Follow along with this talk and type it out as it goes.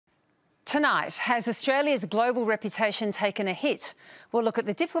Tonight, has Australia's global reputation taken a hit? We'll look at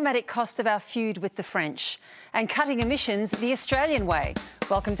the diplomatic cost of our feud with the French and cutting emissions the Australian way.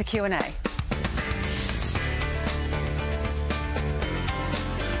 Welcome to QandA.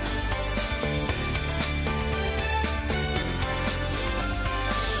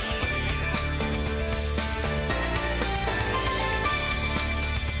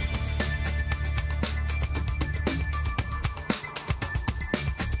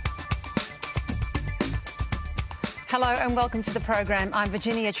 Hello and welcome to the program. I'm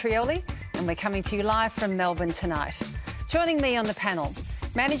Virginia Trioli and we're coming to you live from Melbourne tonight. Joining me on the panel,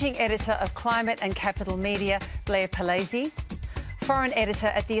 Managing Editor of Climate and Capital Media, Blair Palese, Foreign Editor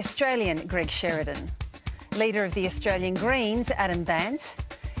at The Australian, Greg Sheridan, Leader of the Australian Greens, Adam Bandt,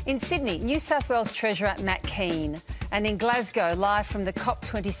 in Sydney, New South Wales Treasurer Matt Keane, and in Glasgow, live from the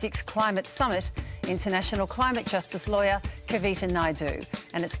COP26 Climate Summit, International Climate Justice Lawyer Kavita Naidu.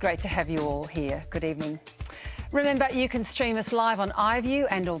 And it's great to have you all here. Good evening. Remember, you can stream us live on iView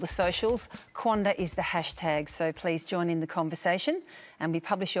and all the socials. QandA is the hashtag, so please join in the conversation. And we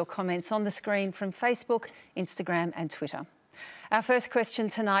publish your comments on the screen from Facebook, Instagram and Twitter. Our first question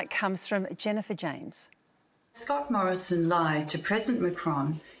tonight comes from Jennifer James. Scott Morrison lied to President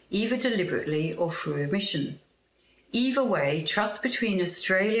Macron, either deliberately or through omission. Either way, trust between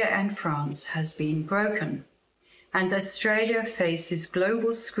Australia and France has been broken, and Australia faces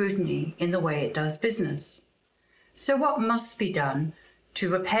global scrutiny in the way it does business. So what must be done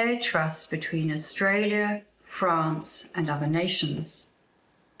to repair trust between Australia, France and other nations?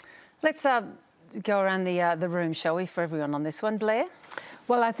 Let's go around the room, shall we, for everyone on this one. Blair?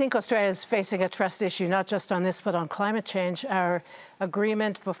 Well, I think Australia is facing a trust issue, not just on this, but on climate change. Our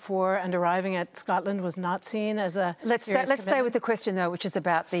agreement before and arriving at Scotland was not seen as a Let's stay with the question, though, which is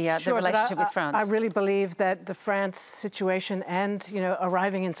about the relationship with France. I really believe that the France situation and,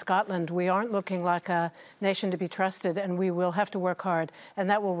 arriving in Scotland, we aren't looking like a nation to be trusted, and we will have to work hard. And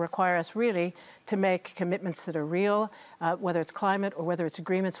that will require us really to make commitments that are real, whether it's climate or whether it's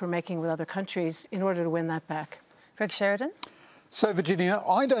agreements we're making with other countries, in order to win that back. Greg Sheridan? So, Virginia,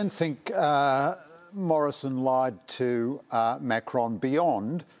 I don't think Morrison lied to Macron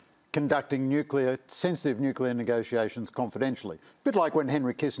beyond conducting sensitive nuclear negotiations confidentially. A bit like when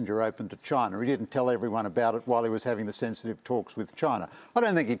Henry Kissinger opened to China. He didn't tell everyone about it while he was having the sensitive talks with China. I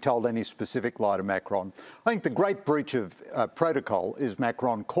don't think he told any specific lie to Macron. I think the great breach of protocol is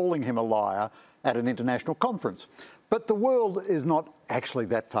Macron calling him a liar at an international conference. But the world is not actually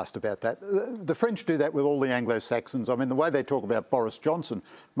that fussed about that. The French do that with all the Anglo-Saxons. I mean, the way they talk about Boris Johnson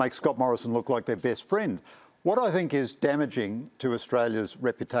makes Scott Morrison look like their best friend. What I think is damaging to Australia's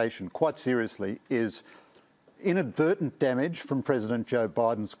reputation, quite seriously, is inadvertent damage from President Joe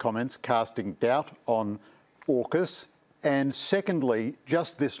Biden's comments, casting doubt on AUKUS, and secondly,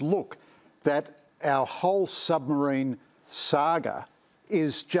 just this look that our whole submarine saga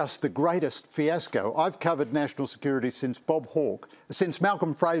is just the greatest fiasco. I've covered national security since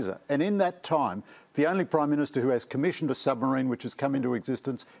Malcolm Fraser, and in that time, the only Prime Minister who has commissioned a submarine which has come into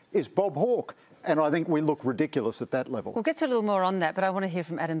existence is Bob Hawke. And I think we look ridiculous at that level. We'll get to a little more on that, but I want to hear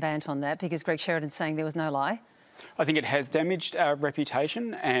from Adam Bandt on that, because Greg Sheridan's saying there was no lie. I think it has damaged our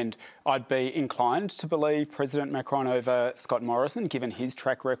reputation, and I'd be inclined to believe President Macron over Scott Morrison, given his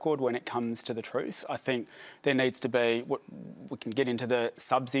track record when it comes to the truth. I think there needs to be, we can get into the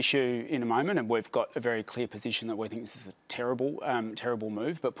subs issue in a moment, and we've got a very clear position that we think this is a terrible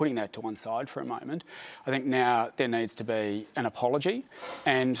move, but putting that to one side for a moment, I think now there needs to be an apology,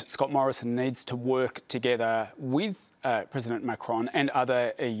 and Scott Morrison needs to work together with President Macron and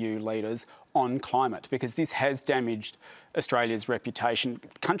other EU leaders on climate, because this has damaged Australia's reputation.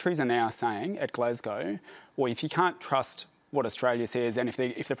 Countries are now saying at Glasgow, well, if you can't trust what Australia says, and if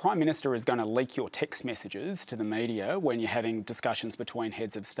the Prime Minister is going to leak your text messages to the media when you're having discussions between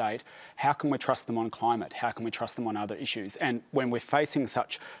heads of state, how can we trust them on climate? How can we trust them on other issues? And when we're facing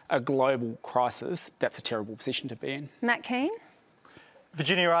such a global crisis, that's a terrible position to be in. Matt Keane?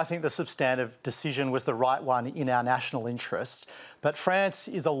 Virginia, I think the substantive decision was the right one in our national interest, but France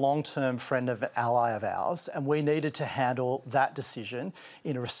is a long-term friend and ally of ours, and we needed to handle that decision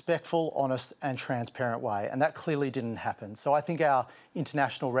in a respectful, honest and transparent way, and that clearly didn't happen. So I think our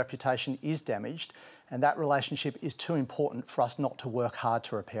international reputation is damaged, and that relationship is too important for us not to work hard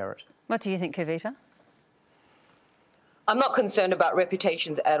to repair it. What do you think, Kavita? I'm not concerned about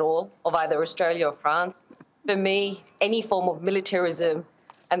reputations at all of either Australia or France. For me, any form of militarism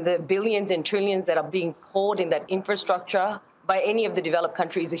and the billions and trillions that are being poured in that infrastructure by any of the developed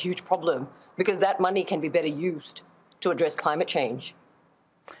countries is a huge problem, because that money can be better used to address climate change.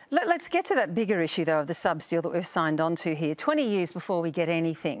 Let's get to that bigger issue, though, of the subs deal that we've signed on to here. 20 years before we get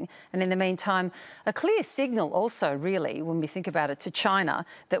anything. And in the meantime, a clear signal also, really, when we think about it, to China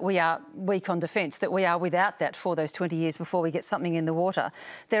that we are weak on defence, that we are without that for those 20 years before we get something in the water.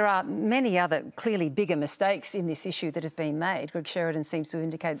 There are many other clearly bigger mistakes in this issue that have been made. Greg Sheridan seems to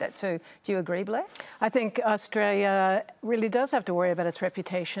indicate that too. Do you agree, Blair? I think Australia really does have to worry about its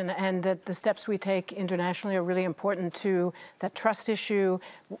reputation, and that the steps we take internationally are really important to that trust issue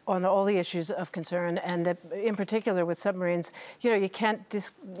on all the issues of concern, and that in particular with submarines, you can't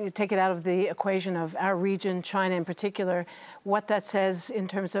take it out of the equation of our region, China in particular, what that says in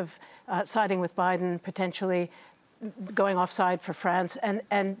terms of siding with Biden, potentially going offside for France,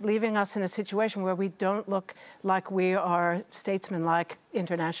 and leaving us in a situation where we don't look like we are statesman-like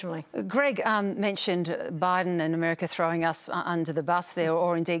internationally. Greg mentioned Biden and America throwing us under the bus there,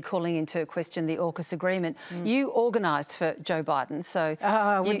 or indeed calling into question the AUKUS agreement. You organised for Joe Biden, so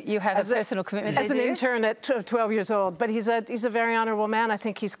you have a personal commitment there, as an intern at 12 years old. But he's a very honourable man. I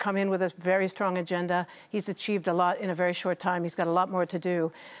think he's come in with a very strong agenda. He's achieved a lot in a very short time. He's got a lot more to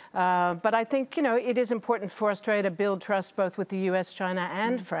do. But I think, it is important for Australia to build trust both with the US, China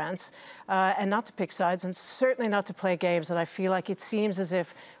and France, and not to pick sides, and certainly not to play games. And I feel like it seems as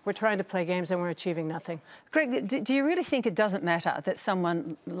if we're trying to play games and we're achieving nothing. Greg, do you really think it doesn't matter that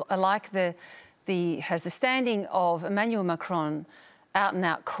someone like has the standing of Emmanuel Macron out and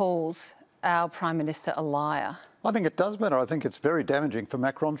out calls our Prime Minister a liar? I think it does matter. I think it's very damaging for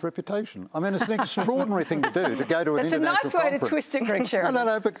Macron's reputation. I mean, it's an extraordinary thing to do, to go to an international conference. That's a nice way to twist it, Greg Sheridan.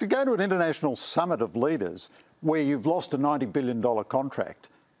 No, but to go to an international summit of leaders where you've lost a $90 billion contract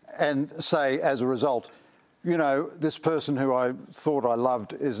and say, as a result, this person who I thought I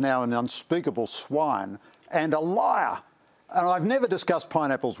loved is now an unspeakable swine and a liar. And I've never discussed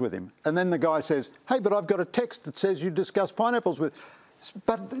pineapples with him. And then the guy says, hey, but I've got a text that says you discussed pineapples with...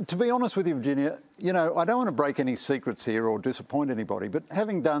 But to be honest with you, Virginia, I don't want to break any secrets here or disappoint anybody, but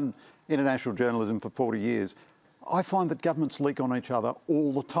having done international journalism for 40 years, I find that governments leak on each other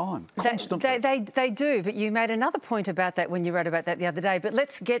all the time, constantly. They do, but you made another point about that when you wrote about that the other day. But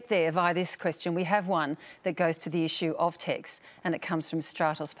let's get there via this question. We have one that goes to the issue of text, and it comes from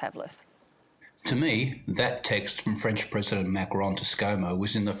Stratos Pavlis. To me, that text from French President Macron to ScoMo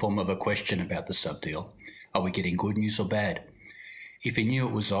was in the form of a question about the sub-deal. Are we getting good news or bad? If he knew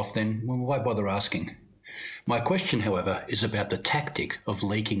it was off, then why bother asking? My question, however, is about the tactic of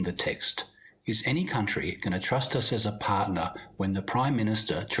leaking the text. Is any country going to trust us as a partner when the Prime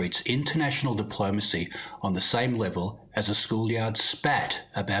Minister treats international diplomacy on the same level as a schoolyard spat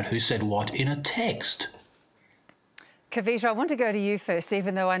about who said what in a text? Kavita, I want to go to you first,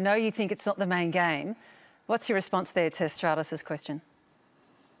 even though I know you think it's not the main game. What's your response there to Stratos' question?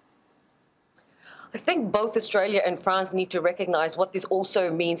 I think both Australia and France need to recognise what this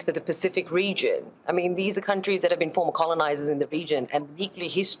also means for the Pacific region. I mean, these are countries that have been former colonisers in the region, and nuclear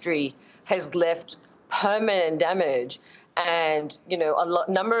history has left permanent damage. And,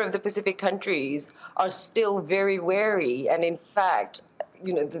 a number of the Pacific countries are still very wary. And in fact,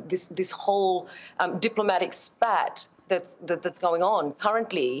 this whole diplomatic spat that's going on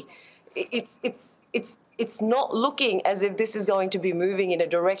currently, it's not looking as if this is going to be moving in a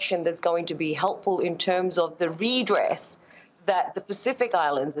direction that's going to be helpful in terms of the redress that the Pacific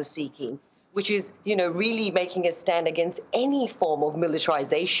Islands are seeking, which is, really making a stand against any form of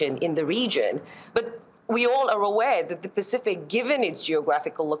militarization in the region. But we all are aware that the Pacific, given its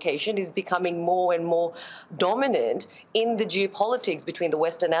geographical location, is becoming more and more dominant in the geopolitics between the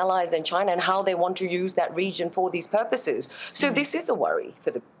Western allies and China and how they want to use that region for these purposes. So this is a worry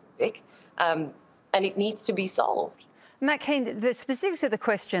for the Pacific. And it needs to be solved. Matt Keane, the specifics of the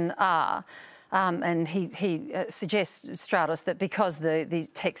question are, and he suggests, Stratos, that because the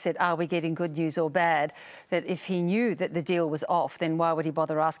text said, are we getting good news or bad, that if he knew that the deal was off, then why would he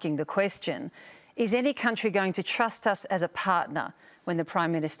bother asking the question? Is any country going to trust us as a partner when the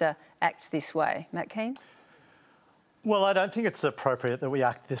Prime Minister acts this way? Matt Keane? Well, I don't think it's appropriate that we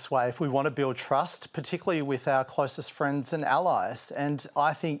act this way if we want to build trust, particularly with our closest friends and allies. And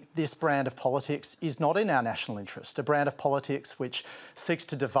I think this brand of politics is not in our national interest, a brand of politics which seeks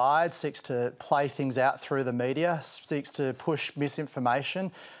to divide, seeks to play things out through the media, seeks to push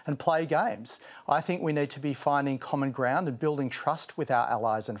misinformation and play games. I think we need to be finding common ground and building trust with our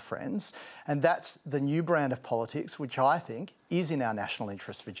allies and friends. And that's the new brand of politics, which I think is in our national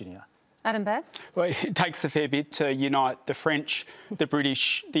interest, Virginia. Adam Babb? Well, it takes a fair bit to unite the French, the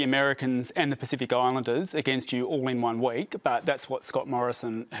British, the Americans and the Pacific Islanders against you all in 1 week, but that's what Scott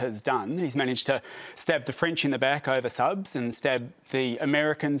Morrison has done. He's managed to stab the French in the back over subs and stab the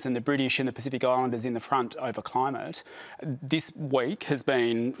Americans and the British and the Pacific Islanders in the front over climate. This week has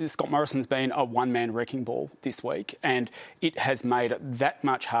been, Scott Morrison's been a one-man wrecking ball this week, and it has made it that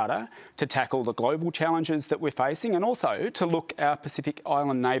much harder to tackle the global challenges that we're facing and also to look our Pacific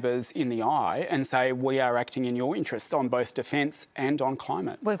Island neighbours in the eye and say we are acting in your interests on both defence and on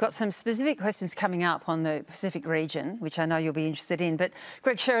climate. We've got some specific questions coming up on the Pacific region, which I know you'll be interested in. But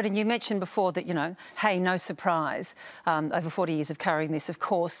Greg Sheridan, you mentioned before that, hey, no surprise, over 40 years of covering this, of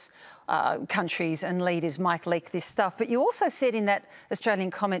course, countries and leaders might leak this stuff. But you also said in that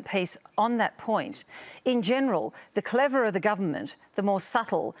Australian comment piece on that point, in general, the cleverer the government, the more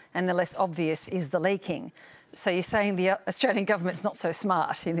subtle and the less obvious is the leaking. So you're saying the Australian government's not so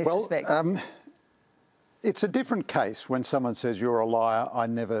smart in this respect? It's a different case when someone says you're a liar, I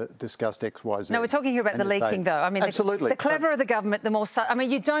never discussed X, Y, Z. No, we're talking here about the leaking, though. I mean, absolutely. The cleverer the government, the more... I mean,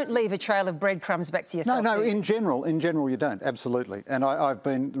 you don't leave a trail of breadcrumbs back to yourself. No, in general you don't, absolutely. And I've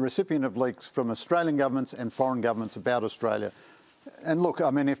been the recipient of leaks from Australian governments and foreign governments about Australia. And look, I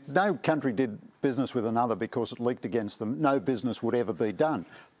mean, if no country did business with another because it leaked against them, no business would ever be done.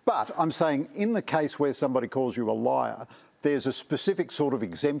 But I'm saying in the case where somebody calls you a liar, there's a specific sort of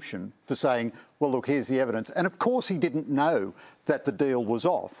exemption for saying, well, look, here's the evidence. And of course he didn't know that the deal was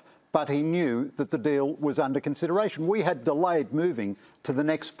off, but he knew that the deal was under consideration. We had delayed moving to the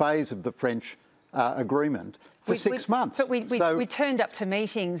next phase of the French agreement for 6 months. But we turned up to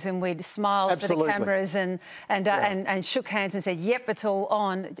meetings and we'd smiled absolutely. for the cameras and shook hands and said, yep, it's all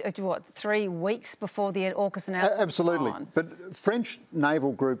on, 3 weeks before the AUKUS announcement? Absolutely. But French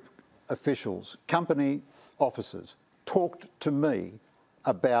naval group officials, company officers, talked to me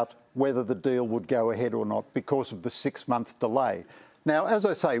about whether the deal would go ahead or not because of the 6-month delay. Now, as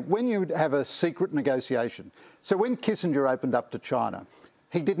I say, when you have a secret negotiation, so when Kissinger opened up to China,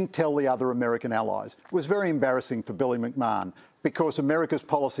 he didn't tell the other American allies. It was very embarrassing for Billy McMahon because America's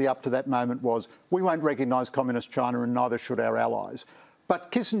policy up to that moment was we won't recognise communist China and neither should our allies. But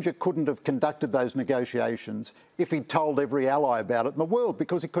Kissinger couldn't have conducted those negotiations if he'd told every ally about it in the world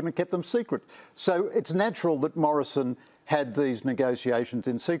because he couldn't have kept them secret. So it's natural that Morrison had these negotiations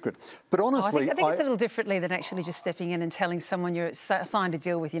in secret. But honestly... I think it's a little differently than actually just stepping in and telling someone you're signed a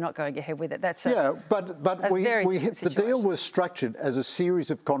deal with, you're not going ahead with it. That's but the deal was structured as a series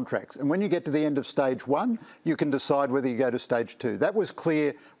of contracts. And when you get to the end of stage 1, you can decide whether you go to stage 2. That was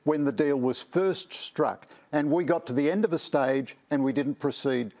clear when the deal was first struck. And we got to the end of a stage and we didn't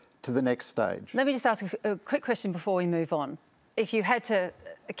proceed to the next stage. Let me just ask a quick question before we move on. If you had to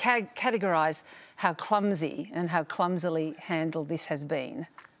categorise how clumsy and how clumsily handled this has been,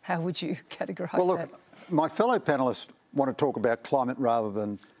 how would you categorise that? Well, look, my fellow panellists want to talk about climate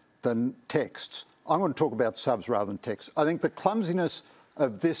rather than texts. I want to talk about subs rather than texts. I think the clumsiness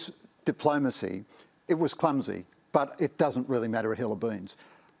of this diplomacy, it was clumsy, but it doesn't really matter a hill of beans.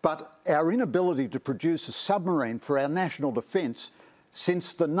 But our inability to produce a submarine for our national defence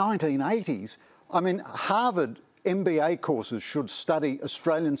since the 1980s, I mean, Harvard MBA courses should study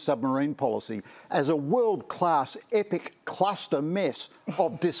Australian submarine policy as a world-class epic cluster mess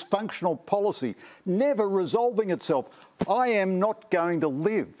of dysfunctional policy, never resolving itself. I am not going to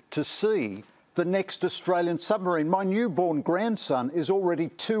live to see the next Australian submarine. My newborn grandson is already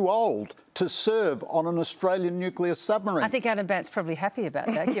too old to serve on an Australian nuclear submarine. I think Adam Babb's probably happy about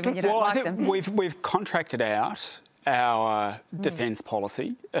that, given you don't like them. We've contracted out our defence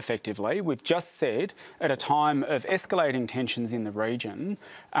policy, effectively. We've just said, at a time of escalating tensions in the region,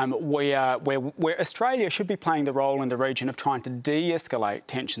 where Australia should be playing the role in the region of trying to de-escalate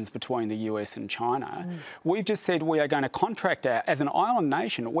tensions between the US and China. We've just said we are going to contract out, as an island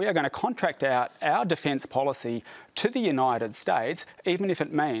nation, we are going to contract out our defence policy to the United States, even if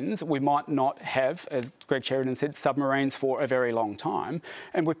it means we might not have, as Greg Sheridan said, submarines for a very long time.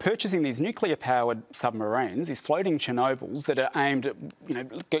 And we're purchasing these nuclear-powered submarines, these floating Chernobyls that are aimed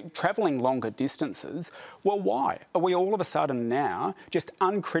at, travelling longer distances. Well, why? Are we all of a sudden now just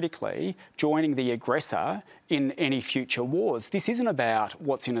uncritically joining the aggressor in any future wars? This isn't about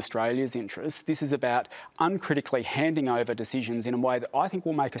what's in Australia's interest. This is about uncritically handing over decisions in a way that I think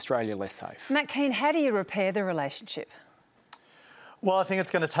will make Australia less safe. Matt Keane, how do you repair the relationship? Well, I think it's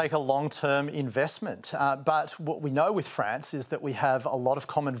going to take a long-term investment. But what we know with France is that we have a lot of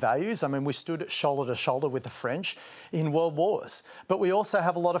common values. I mean, we stood shoulder to shoulder with the French in world wars, but we also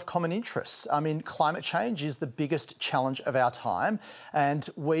have a lot of common interests. I mean, climate change is the biggest challenge of our time, and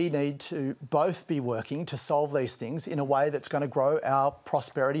we need to both be working to solve these things in a way that's going to grow our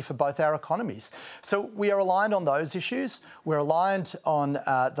prosperity for both our economies. So we are aligned on those issues. We're aligned on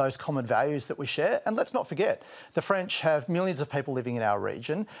those common values that we share. And let's not forget, the French have millions of people living in our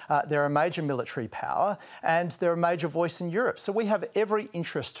region. They're a major military power and they're a major voice in Europe. So we have every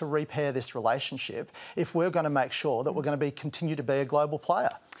interest to repair this relationship if we're going to make sure that we're going to continue to be a global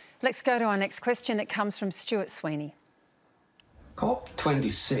player. Let's go to our next question. It comes from Stuart Sweeney.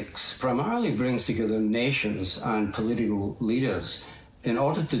 COP26 primarily brings together nations and political leaders in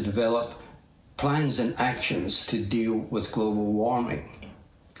order to develop plans and actions to deal with global warming.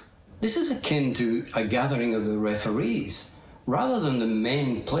 This is akin to a gathering of the referees rather than the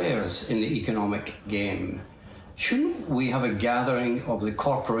main players in the economic game. Shouldn't we have a gathering of the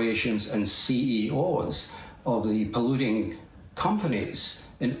corporations and CEOs of the polluting companies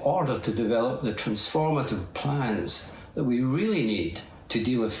in order to develop the transformative plans that we really need to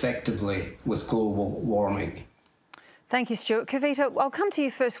deal effectively with global warming? Thank you, Stuart. Kavita, I'll come to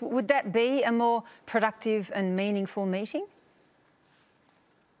you first. Would that be a more productive and meaningful meeting?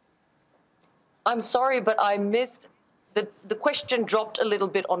 I'm sorry, but I missed the question. Dropped a little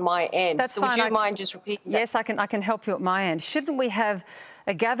bit on my end. That's fine. Would you mind just repeating that? Yes, I can help you at my end. Shouldn't we have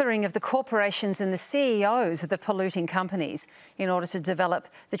a gathering of the corporations and the CEOs of the polluting companies in order to develop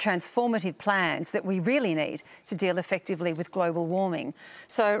the transformative plans that we really need to deal effectively with global warming?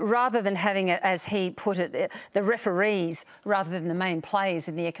 So rather than having it, as he put it, the referees rather than the main players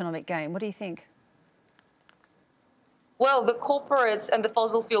in the economic game, what do you think? Well, the corporates and the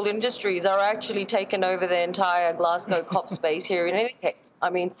fossil fuel industries are actually taking over the entire Glasgow COP space here in any case. I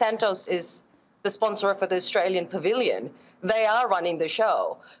mean, Santos is the sponsor for the Australian Pavilion. They are running the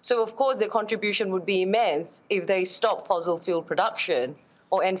show. So, of course, their contribution would be immense if they stop fossil fuel production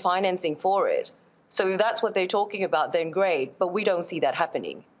or end financing for it. So if that's what they're talking about, then great. But we don't see that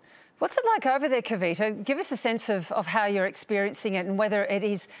happening. What's it like over there, Kavita? Give us a sense of how you're experiencing it and whether it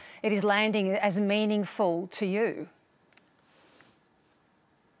is landing as meaningful to you.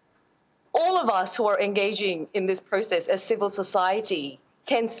 All of us who are engaging in this process as civil society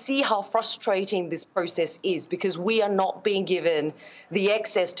can see how frustrating this process is because we are not being given the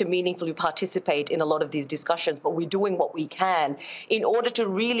access to meaningfully participate in a lot of these discussions, but we're doing what we can in order to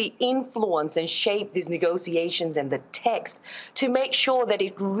really influence and shape these negotiations and the text to make sure that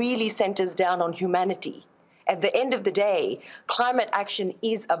it really centers down on humanity. At the end of the day, climate action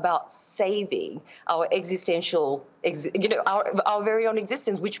is about saving our existential, our very own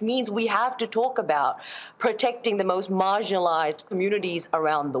existence, which means we have to talk about protecting the most marginalized communities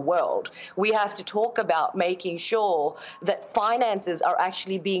around the world. We have to talk about making sure that finances are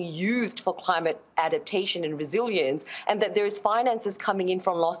actually being used for climate adaptation and resilience, and that there is finances coming in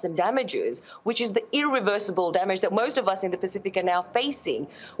from loss and damages, which is the irreversible damage that most of us in the Pacific are now facing.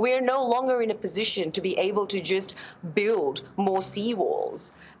 We are no longer in a position to be able to just build more seawalls.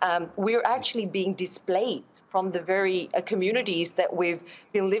 We're actually being displaced from the very communities that we've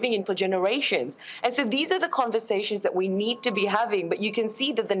been living in for generations. And so these are the conversations that we need to be having, but you can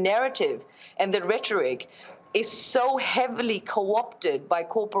see that the narrative and the rhetoric is so heavily co-opted by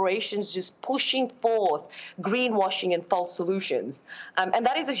corporations just pushing forth greenwashing and false solutions. And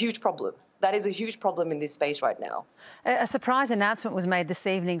that is a huge problem. That is a huge problem in this space right now. A surprise announcement was made this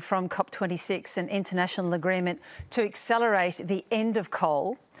evening from COP26, an international agreement to accelerate the end of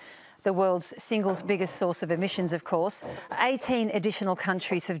coal, the world's single biggest source of emissions, of course. 18 additional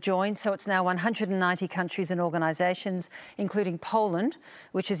countries have joined, so it's now 190 countries and organisations, including Poland,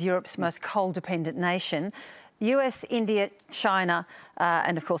 which is Europe's most coal-dependent nation. US, India, China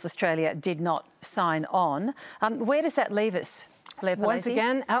and, of course, Australia did not sign on. Where does that leave us? Once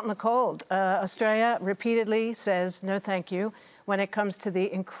again, out in the cold. Australia repeatedly says no thank you when it comes to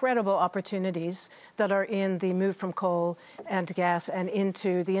the incredible opportunities that are in the move from coal and gas and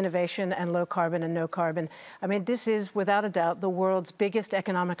into the innovation and low carbon and no carbon. I mean, this is without a doubt the world's biggest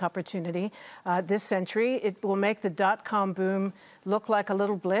economic opportunity this century. It will make the dot-com boom look like a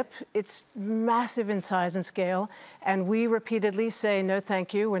little blip. It's massive in size and scale, and we repeatedly say, no,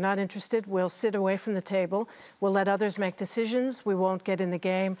 thank you, we're not interested, we'll sit away from the table, we'll let others make decisions, we won't get in the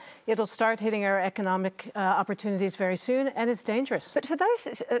game. It'll start hitting our economic opportunities very soon, and it's dangerous. But for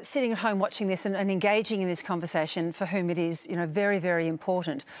those sitting at home watching this and engaging in this conversation for whom it is, very, very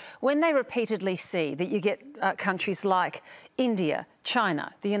important, when they repeatedly see that you get countries like India,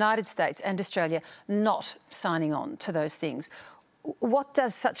 China, the United States and Australia not signing on to those things, What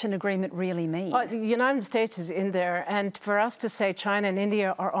does such an agreement really mean? The United States is in there, and for us to say China and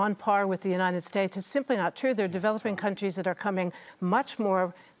India are on par with the United States is simply not true. They're developing countries that are coming much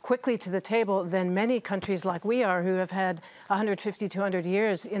more quickly to the table than many countries like we are, who have had 150, 200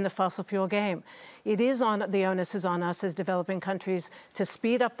 years in the fossil fuel game. The onus is on us as developing countries to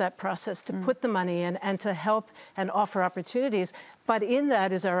speed up that process, to put the money in and to help and offer opportunities. But in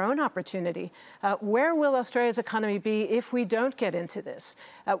that is our own opportunity. Where will Australia's economy be if we don't get into this?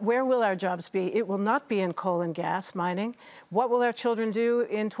 Where will our jobs be? It will not be in coal and gas mining. What will our children do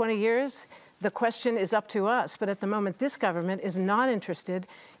in 20 years? The question is up to us. But at the moment, this government is not interested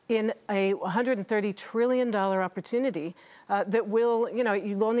in a $130 trillion opportunity that will,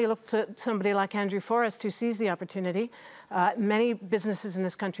 you'll only look to somebody like Andrew Forrest who sees the opportunity. Many businesses in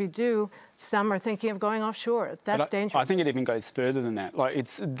this country do. Some are thinking of going offshore. That's dangerous. I think it even goes further than that.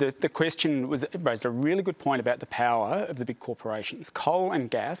 The question raised a really good point about the power of the big corporations. Coal and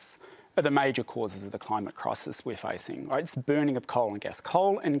gas are the major causes of the climate crisis we're facing. Right? It's the burning of coal and gas.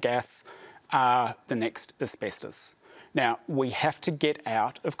 Coal and gas are the next asbestos. Now, we have to get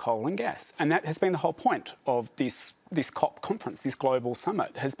out of coal and gas, and that has been the whole point of this COP conference, this global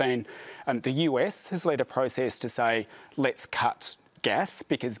summit, has been the US has led a process to say, let's cut gas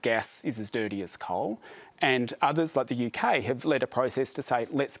because gas is as dirty as coal, and others like the UK have led a process to say,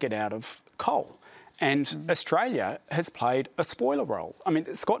 let's get out of coal. And Australia has played a spoiler role. I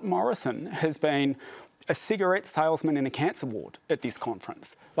mean, Scott Morrison has been a cigarette salesman in a cancer ward at this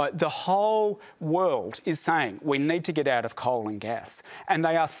conference. The whole world is saying we need to get out of coal and gas, and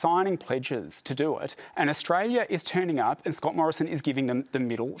they are signing pledges to do it. And Australia is turning up, and Scott Morrison is giving them the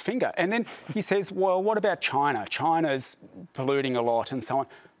middle finger. And then he says, well, what about China? China's polluting a lot and so on.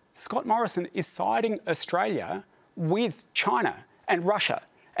 Scott Morrison is siding Australia with China and Russia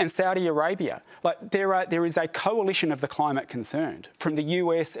and Saudi Arabia. There is a coalition of the climate concerned from the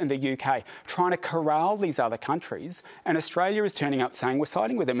US and the UK trying to corral these other countries, and Australia is turning up saying we're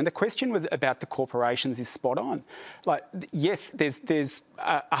siding with them. And the question was about the corporations is spot on. Yes, there's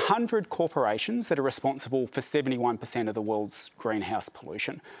 100 corporations that are responsible for 71% of the world's greenhouse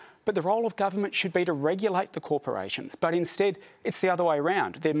pollution. But the role of government should be to regulate the corporations. But instead, it's the other way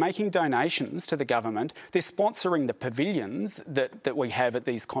around. They're making donations to the government, they're sponsoring the pavilions that we have at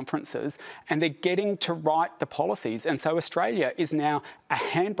these conferences, and they're getting to write the policies. And so Australia is now a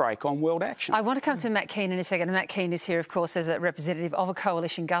handbrake on world action. I want to come to Matt Keane in a second. Matt Keane is here, of course, as a representative of a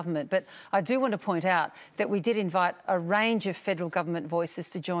coalition government. But I do want to point out that we did invite a range of federal government voices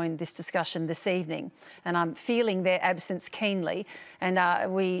to join this discussion this evening. And I'm feeling their absence keenly. And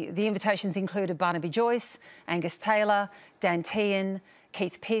the invitations included Barnaby Joyce, Angus Taylor, Dan Tehan,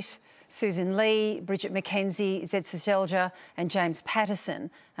 Keith Pitt, Susan Lee, Bridget McKenzie, Zed Seselja and James Patterson.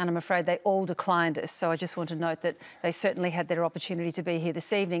 And I'm afraid they all declined us. So I just want to note that they certainly had their opportunity to be here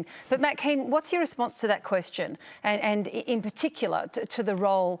this evening. But Matt Keane, what's your response to that question? And in particular to the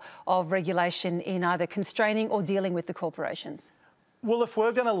role of regulation in either constraining or dealing with the corporations? Well, if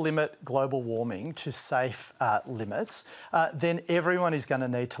we're going to limit global warming to safe limits, then everyone is going to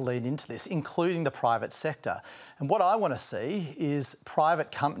need to lean into this, including the private sector. And what I want to see is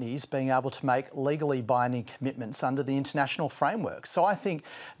private companies being able to make legally binding commitments under the international framework. So I think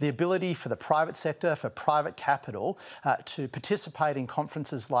the ability for the private sector, for private capital, to participate in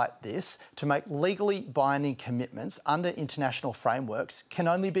conferences like this, to make legally binding commitments under international frameworks can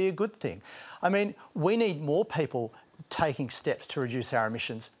only be a good thing. I mean, we need more people taking steps to reduce our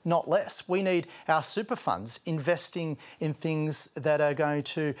emissions, not less. We need our super funds investing in things that are going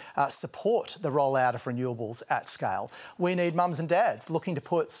to support the rollout of renewables at scale. We need mums and dads looking to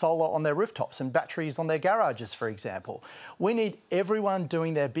put solar on their rooftops and batteries on their garages, for example. We need everyone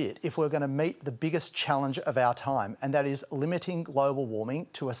doing their bit if we're going to meet the biggest challenge of our time, and that is limiting global warming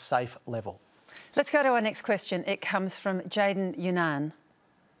to a safe level. Let's go to our next question. It comes from Jaden Yunan.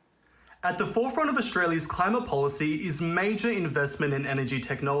 At the forefront of Australia's climate policy is major investment in energy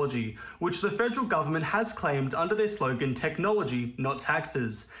technology, which the federal government has claimed under their slogan, technology, not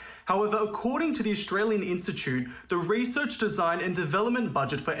taxes. However, according to the Australian Institute, the research, design and development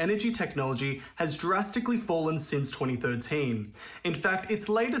budget for energy technology has drastically fallen since 2013. In fact, its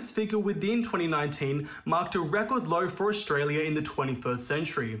latest figure within 2019 marked a record low for Australia in the 21st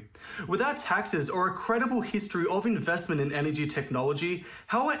century. Without taxes or a credible history of investment in energy technology,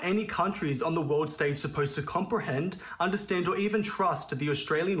 how are any countries on the world stage supposed to comprehend, understand or even trust the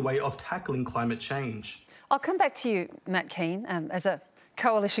Australian way of tackling climate change? I'll come back to you, Matt Keane, as a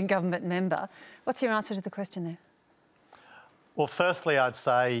coalition government member. What's your answer to the question there? Well, firstly, I'd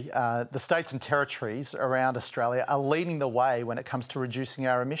say the states and territories around Australia are leading the way when it comes to reducing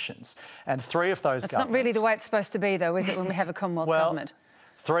our emissions. And three of those governments... It's not really the way it's supposed to be, though, is it, when we have a Commonwealth government?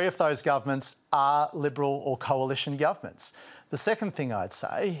 Three of those governments are Liberal or coalition governments. The second thing I'd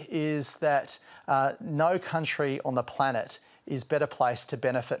say is that no country on the planet is better placed to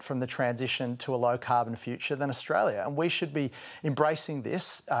benefit from the transition to a low-carbon future than Australia. And we should be embracing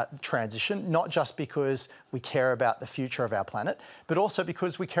this transition, not just because we care about the future of our planet, but also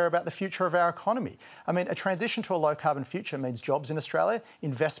because we care about the future of our economy. I mean, a transition to a low-carbon future means jobs in Australia,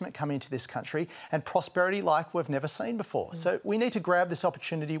 investment coming into this country, and prosperity like we've never seen before. So we need to grab this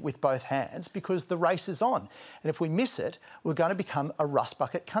opportunity with both hands because the race is on. And if we miss it, we're going to become a rust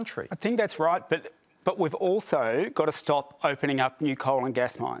bucket country. I think that's right, but we've also got to stop opening up new coal and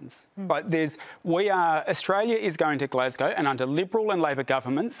gas mines. Like Australia is going to Glasgow, and under Liberal and Labor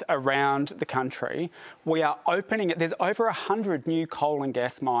governments around the country, we are opening it. There's over 100 new coal and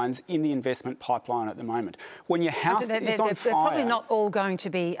gas mines in the investment pipeline at the moment. When your house is on fire... They're probably not all going to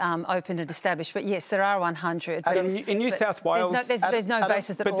be open and established, but yes, there are 100. But in New South Wales... There's no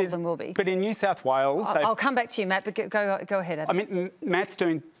basis that all of them will be. But in New South Wales... I'll come back to you, Matt, but go ahead, Adam. I mean, Matt's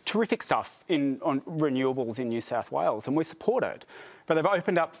doing terrific stuff on renewables in New South Wales, and we support it. But they've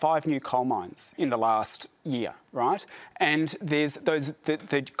opened up 5 new coal mines in the last year, right? And there's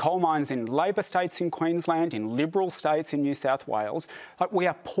the coal mines in Labor states in Queensland, in Liberal states in New South Wales. Like, we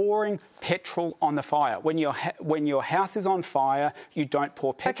are pouring petrol on the fire. When your house is on fire, you don't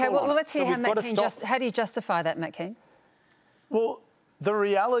pour petrol on it. OK, well, let's hear how Matt Keane how do you justify that, Matt Keane? Well, the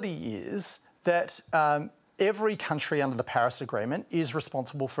reality is that every country under the Paris Agreement is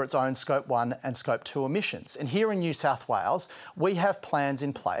responsible for its own Scope 1 and Scope 2 emissions. And here in New South Wales, we have plans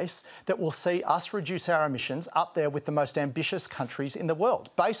in place that will see us reduce our emissions up there with the most ambitious countries in the world.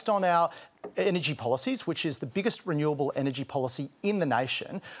 Based on our energy policies, which is the biggest renewable energy policy in the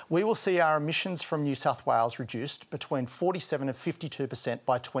nation, we will see our emissions from New South Wales reduced between 47% and 52%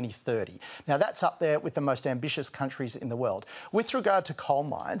 by 2030. Now, that's up there with the most ambitious countries in the world. With regard to coal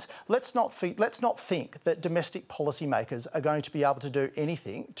mines, let's not think that domestic policymakers are going to be able to do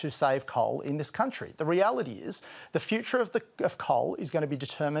anything to save coal in this country. The reality is the future of coal is going to be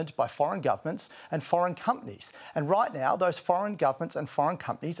determined by foreign governments and foreign companies. And right now, those foreign governments and foreign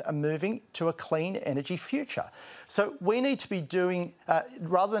companies are moving to a clean energy future. So we need to be doing,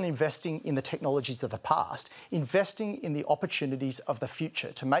 rather than investing in the technologies of the past, investing in the opportunities of the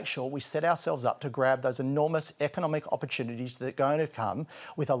future to make sure we set ourselves up to grab those enormous economic opportunities that are going to come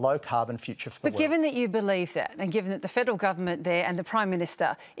with a low-carbon future for the world. But given that you believe that, and given that the federal government there and the Prime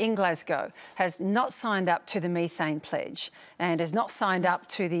Minister in Glasgow has not signed up to the methane pledge and has not signed up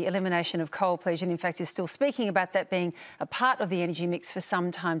to the elimination of coal pledge, and in fact is still speaking about that being a part of the energy mix for some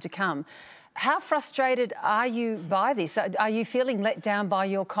time to come, how frustrated are you by this? Are you feeling let down by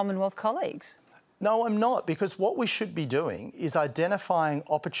your Commonwealth colleagues? No, I'm not, because what we should be doing is identifying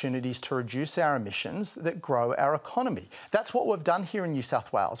opportunities to reduce our emissions that grow our economy. That's what we've done here in New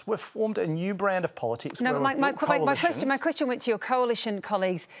South Wales. We've formed a new brand of politics. No, my question went to your coalition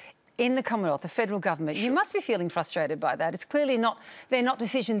colleagues in the Commonwealth, the federal government. Sure. You must be feeling frustrated by that. It's clearly they're not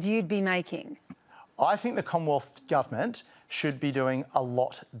decisions you'd be making. I think the Commonwealth government should be doing a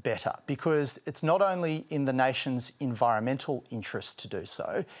lot better, because it's not only in the nation's environmental interest to do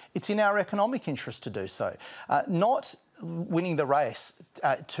so, it's in our economic interest to do so. Not winning the race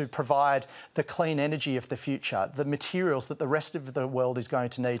to provide the clean energy of the future, the materials that the rest of the world is going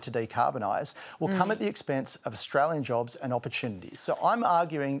to need to decarbonise, will come at the expense of Australian jobs and opportunities. So I'm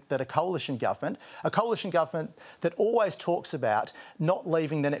arguing that a coalition government that always talks about not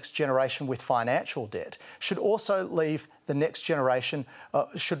leaving the next generation with financial debt, should also leave the next generation,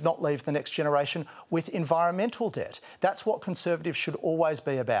 should not leave the next generation with environmental debt. That's what Conservatives should always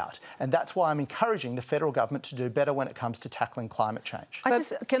be about. And that's why I'm encouraging the federal government to do better when it comes to tackling climate change.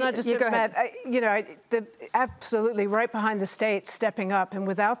 Can I just say, Matt, absolutely right behind the states stepping up. And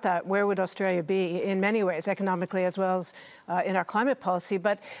without that, where would Australia be in many ways, economically as well as in our climate policy?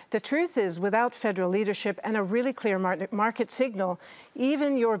 But the truth is, without federal leadership and a really clear market signal,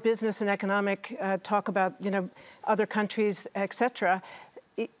 even your business and economic talk about, other countries, etc.,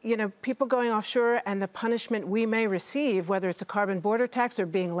 people going offshore and the punishment we may receive, whether it's a carbon border tax or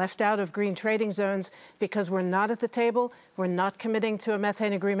being left out of green trading zones because we're not at the table, we're not committing to a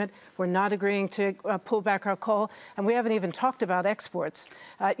methane agreement, we're not agreeing to pull back our coal, and we haven't even talked about exports.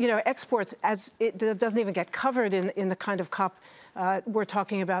 Exports, as it doesn't even get covered in the kind of COP we're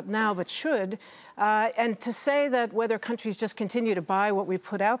talking about now, but should. And to say that whether countries just continue to buy what we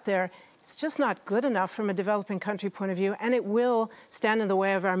put out there, it's just not good enough from a developing country point of view, and it will stand in the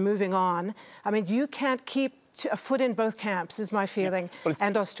way of our moving on. I mean, you can't keep a foot in both camps, is my feeling. Yeah.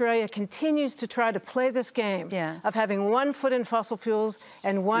 And Australia continues to try to play this game of having one foot in fossil fuels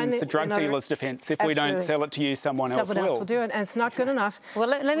and one it's the drug dealer's defence. If we don't sell it to you, someone else will do it, and it's not good enough. Well,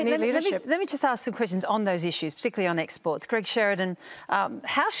 let me just ask some questions on those issues, particularly on exports. Greg Sheridan,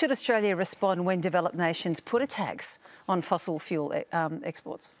 how should Australia respond when developed nations put a tax on fossil fuel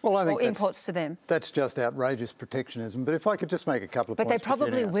exports or imports to them? That's just outrageous protectionism. But if I could just make a couple of points. But they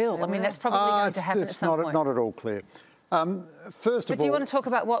probably will. I mean, that's probably going to happen at some point. It's not at all clear. First of all... But do you want to talk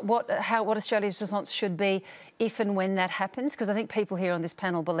about what Australia's response should be if and when that happens? Because I think people here on this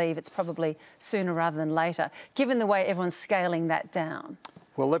panel believe it's probably sooner rather than later, given the way everyone's scaling that down.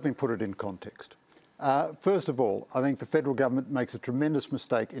 Well, let me put it in context. First of all, I think the federal government makes a tremendous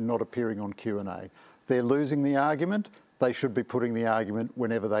mistake in not appearing on QandA. They're losing the argument. They should be putting the argument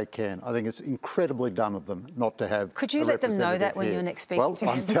whenever they can. I think it's incredibly dumb of them not to have. Could you let them know that when you're next speaking to them?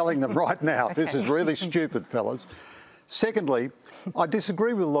 Well, I'm telling them right now. Okay. This is really stupid, fellas. Secondly, I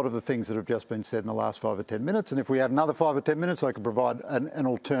disagree with a lot of the things that have just been said in the last 5 or 10 minutes, and if we had another 5 or 10 minutes, I could provide an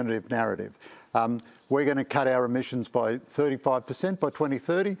alternative narrative. We're going to cut our emissions by 35% by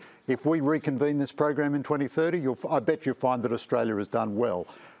 2030. If we reconvene this program in 2030, I bet you'll find that Australia has done well.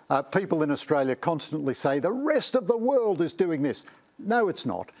 People in Australia constantly say the rest of the world is doing this. No, it's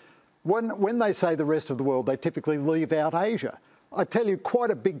not. When they say the rest of the world, they typically leave out Asia. I tell you,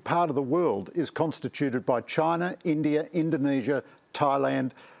 quite a big part of the world is constituted by China, India, Indonesia,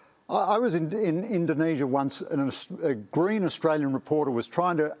 Thailand. I was in Indonesia once, and a green Australian reporter was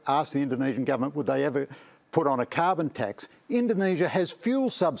trying to ask the Indonesian government would they ever put on a carbon tax. Indonesia has fuel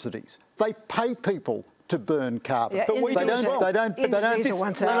subsidies. They pay people to burn carbon. Yeah, but they don't.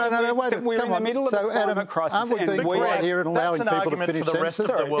 No, wait. We're in the middle of a climate crisis. Aren't we being quiet here and allowing people to finish sentences? That's an argument for the rest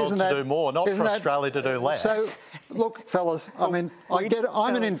of the world to do more, not for Australia to do less. So, look, fellas, I mean,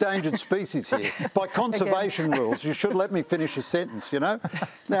 I'm an endangered species here. By conservation rules, you should let me finish a sentence, you know?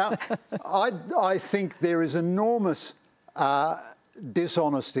 Now, I think there is enormous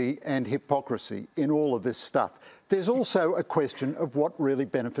dishonesty and hypocrisy in all of this stuff. There's also a question of what really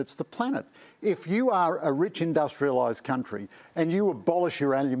benefits the planet. If you are a rich industrialised country and you abolish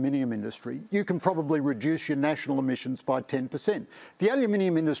your aluminium industry, you can probably reduce your national emissions by 10%. The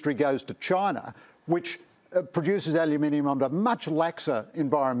aluminium industry goes to China, which produces aluminium under much laxer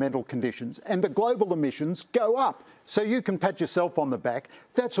environmental conditions, and the global emissions go up. So you can pat yourself on the back.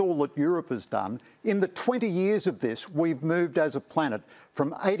 That's all that Europe has done. In the 20 years of this, we've moved as a planet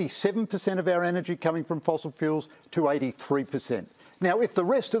from 87% of our energy coming from fossil fuels to 83%. Now, if the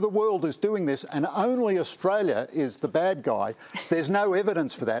rest of the world is doing this and only Australia is the bad guy, there's no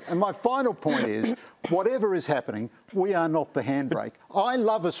evidence for that. And my final point is, whatever is happening, we are not the handbrake. I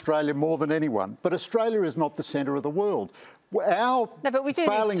love Australia more than anyone, but Australia is not the centre of the world. No, but we do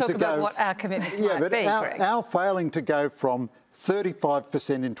need to talk about what our commitments might be, Greg. Our failing to go from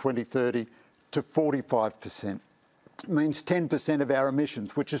 35% in 2030 to 45% means 10% of our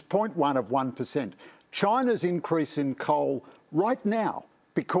emissions, which is 0.1 of 1%. China's increase in coal right now,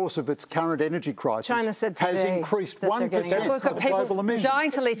 because of its current energy crisis, China said today has increased 1% of global emissions.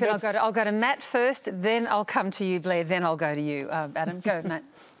 Dying to leap in. I'll go to Matt first, then I'll come to you, Blair, then I'll go to you, Adam. Go, Matt.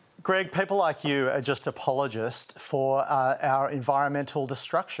 Greg, people like you are just apologists for our environmental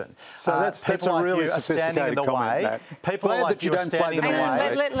destruction. So that's a really sophisticated comment, Matt. People like you are standing in the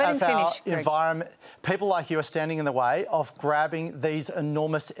way of our environment. People like you are standing in the way of grabbing these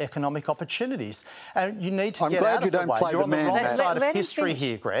enormous economic opportunities, and you need to get out of the way. You're on the wrong side of history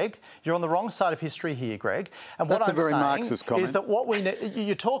here, Greg. You're on the wrong side of history here, Greg. And what I'm saying is that what we need.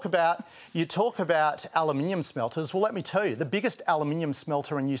 You talk about aluminium smelters. Well, let me tell you, the biggest aluminium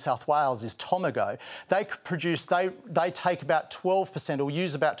smelter in New South Wales is Tomago. They take about 12% or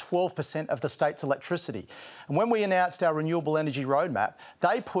use about 12% of the state's electricity. And when we announced our renewable energy roadmap,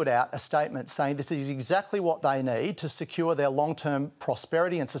 they put out a statement saying this is exactly what they need to secure their long-term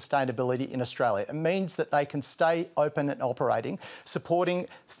prosperity and sustainability in Australia. It means that they can stay open and operating, supporting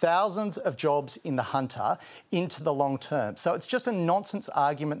thousands of jobs in the Hunter into the long term. So it's just a nonsense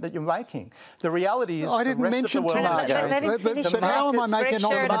argument that you're making. The reality is the rest of the world is changing. But how am I making a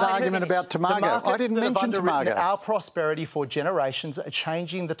nonsense argument about Tomago? I didn't mention Tomago. Our prosperity for generations are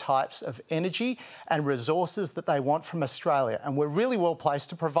changing the types of energy and resources that they want from Australia, and we're really well placed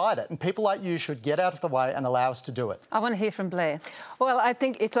to provide it. And people like you should get out of the way and allow us to do it. I want to hear from Blair. Well, I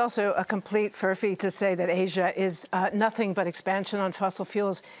think it's also a complete furphy to say that Asia is nothing but expansion on fossil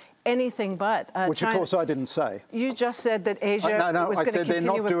fuels. anything but. Which, China, of course, I didn't say. You just said that Asia was going to continue with coal. I said they're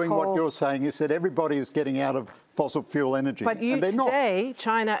not doing what you're saying. You said everybody is getting out of fossil fuel energy. But today,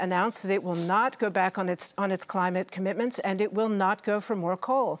 China announced that it will not go back on its climate commitments, and it will not go for more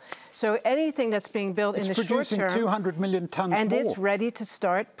coal. So anything that's being built in the short term... It's producing 200 million tonnes more. And it's ready to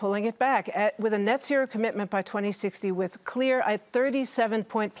start pulling it back. With a net zero commitment by 2060, with clear, a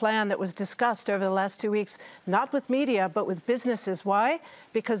 37-point plan that was discussed over the last 2 weeks, not with media, but with businesses. Why?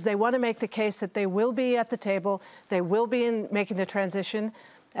 Because they want to make the case that they will be at the table, they will be making the transition.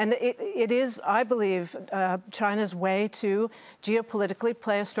 And it is, I believe, China's way to geopolitically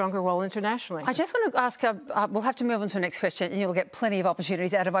play a stronger role internationally. I just want to ask, we'll have to move on to the next question, and you'll get plenty of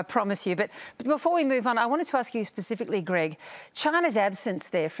opportunities out of it, I promise you. But before we move on, I wanted to ask you specifically, Greg, China's absence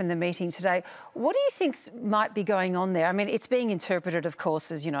there from the meeting today, what do you think might be going on there? I mean, it's being interpreted, of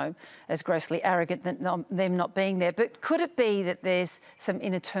course, as, you know, as grossly arrogant, them not being there. But could it be that there's some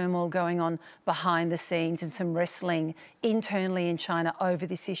inner turmoil going on behind the scenes and some wrestling internally in China over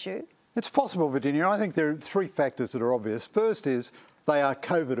this issue? It's possible, Virginia. I think there are three factors that are obvious. First is they are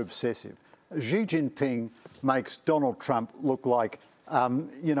COVID obsessive. Xi Jinping makes Donald Trump look like,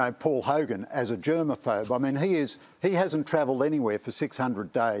 you know, Paul Hogan as a germaphobe. I mean, he hasn't travelled anywhere for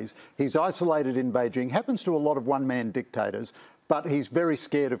 600 days. He's isolated in Beijing. Happens to a lot of one-man dictators, but he's very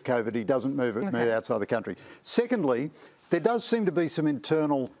scared of COVID. He doesn't move outside the country. Secondly, there does seem to be some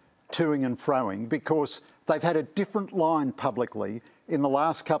internal toing and froing because they've had a different line publicly in the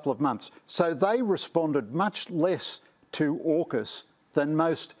last couple of months. So they responded much less to AUKUS than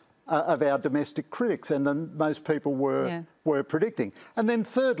most of our domestic critics and than most people were predicting. And then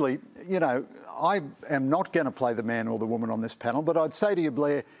thirdly, you know, I am not going to play the man or the woman on this panel, but I'd say to you,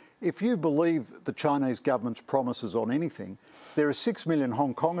 Blair, if you believe the Chinese government's promises on anything, there are 6 million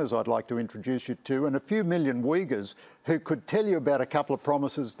Hong Kongers I'd like to introduce you to and a few million Uyghurs who could tell you about a couple of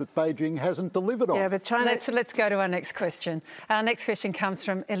promises that Beijing hasn't delivered on. Yeah, but China... Let's go to our next question. Our next question comes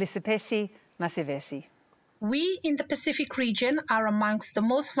from Elisabesi Masivesi. We in the Pacific region are amongst the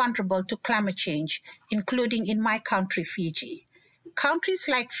most vulnerable to climate change, including in my country, Fiji. Countries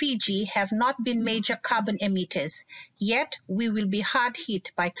like Fiji have not been major carbon emitters, yet we will be hard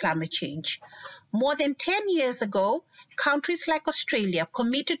hit by climate change. More than 10 years ago, countries like Australia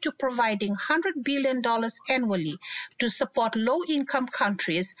committed to providing $100 billion annually to support low-income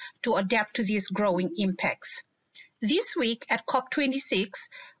countries to adapt to these growing impacts. This week at COP26,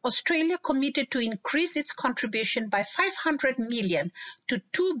 Australia committed to increase its contribution by $500 million to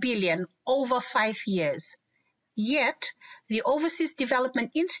 $2 billion over 5 years. Yet, the Overseas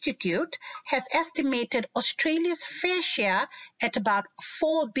Development Institute has estimated Australia's fair share at about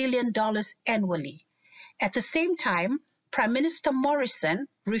 $4 billion annually. At the same time, Prime Minister Morrison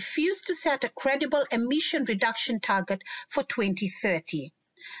refused to set a credible emission reduction target for 2030.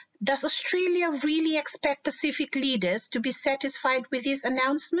 Does Australia really expect Pacific leaders to be satisfied with these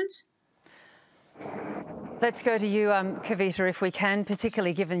announcements? Let's go to you, Kavita, if we can,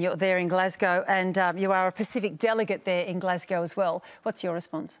 particularly given you're there in Glasgow and you are a Pacific delegate there in Glasgow as well. What's your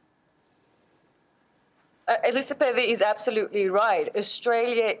response? Elizabeth is absolutely right.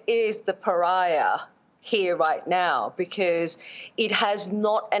 Australia is the pariah here right now because it has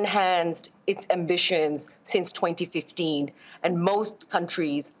not enhanced its ambitions since 2015, and most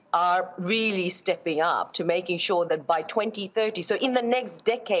countries are really stepping up to making sure that by 2030, so in the next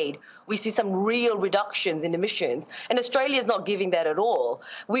decade, we see some real reductions in emissions. And Australia is not giving that at all.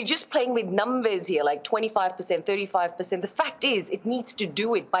 We're just playing with numbers here, like 25%, 35%. The fact is, it needs to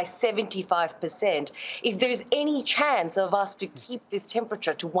do it by 75%. If there's any chance of us to keep this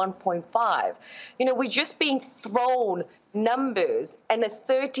temperature to 1.5, you know, we're just being thrown numbers and a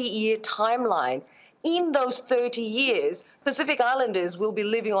 30-year timeline. In those 30 years, Pacific Islanders will be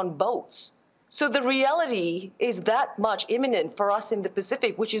living on boats. So the reality is that much imminent for us in the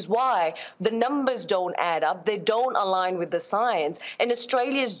Pacific, which is why the numbers don't add up, they don't align with the science, and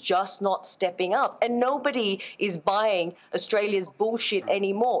Australia's just not stepping up. And nobody is buying Australia's bullshit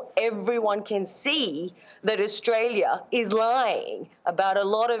anymore. Everyone can see that Australia is lying about a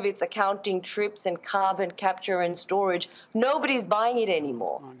lot of its accounting trips and carbon capture and storage. Nobody's buying it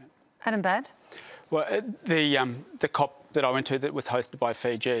anymore. Adam Baird? Well, the COP that I went to that was hosted by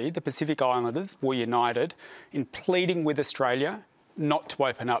Fiji, the Pacific Islanders were united in pleading with Australia not to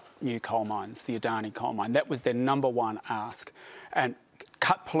open up new coal mines, the Adani coal mine. That was their number one ask. And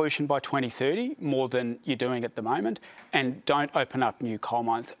cut pollution by 2030, more than you're doing at the moment, and don't open up new coal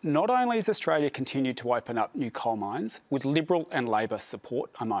mines. Not only has Australia continued to open up new coal mines, with Liberal and Labor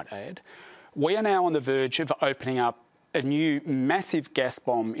support, I might add, we are now on the verge of opening up a new massive gas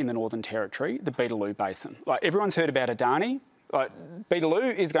bomb in the Northern Territory, the Beetaloo Basin. Like, everyone's heard about Adani. Like,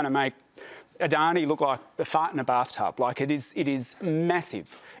 Beetaloo is going to make Adani look like a fart in a bathtub. Like, it is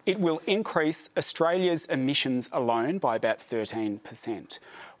massive. It will increase Australia's emissions alone by about 13%.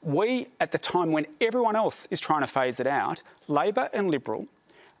 We, at the time when everyone else is trying to phase it out, Labor and Liberal,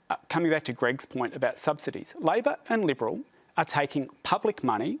 coming back to Greg's point about subsidies, Labor and Liberal are taking public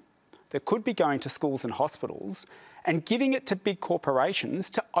money that could be going to schools and hospitals and giving it to big corporations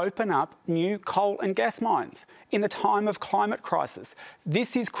to open up new coal and gas mines in the time of climate crisis.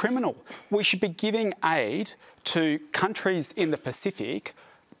 This is criminal. We should be giving aid to countries in the Pacific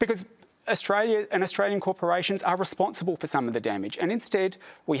because Australia and Australian corporations are responsible for some of the damage. And instead,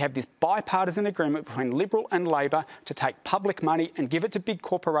 we have this bipartisan agreement between Liberal and Labor to take public money and give it to big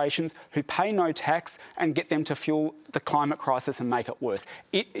corporations who pay no tax and get them to fuel the climate crisis and make it worse.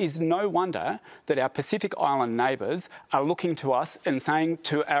 It is no wonder that our Pacific Island neighbours are looking to us and saying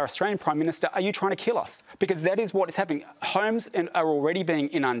to our Australian Prime Minister, are you trying to kill us? Because that is what is happening. Homes are already being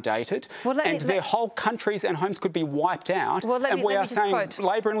inundated and their whole countries and homes could be wiped out. And we are saying,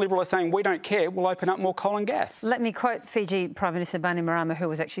 Labor and Liberal are saying, we don't care, we'll open up more coal and gas. Let me quote Fiji Prime Minister Bainimarama, who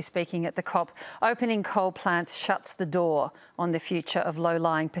was actually speaking at the COP. Opening coal plants shuts the door on the future of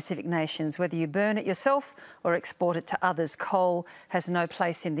low-lying Pacific nations. Whether you burn it yourself or export it to others, coal has no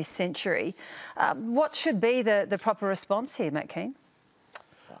place in this century. What should be the proper response here, Matt Keane?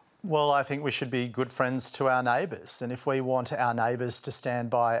 Well, I think we should be good friends to our neighbours. And if we want our neighbours to stand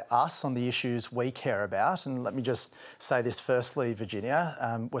by us on the issues we care about, and let me just say this firstly, Virginia,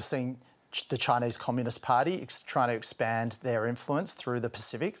 we're seeing the Chinese Communist Party trying to expand their influence through the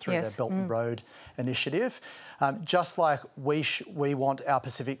Pacific, through their Belt and Road initiative. Just like we want our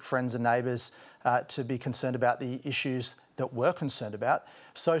Pacific friends and neighbours to be concerned about the issues that we're concerned about,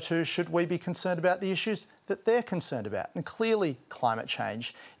 so too should we be concerned about the issues that they're concerned about. And clearly climate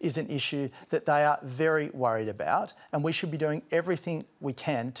change is an issue that they are very worried about, and we should be doing everything we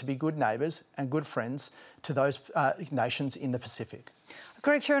can to be good neighbours and good friends to those nations in the Pacific.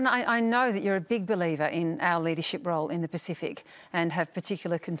 Greg Shuren, I know that you're a big believer in our leadership role in the Pacific and have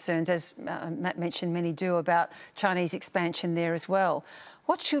particular concerns, as Matt mentioned, many do, about Chinese expansion there as well.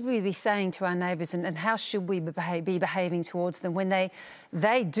 What should we be saying to our neighbours and how should we be behaving towards them when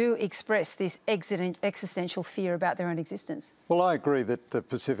they do express this existential fear about their own existence? Well, I agree that the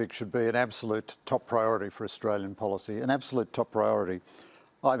Pacific should be an absolute top priority for Australian policy, an absolute top priority.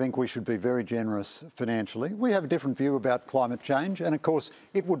 I think we should be very generous financially. We have a different view about climate change, and of course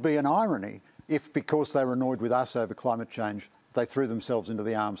it would be an irony if, because they were annoyed with us over climate change, they threw themselves into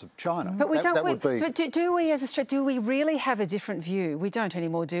the arms of China. But do we as Australia, do we really have a different view? We don't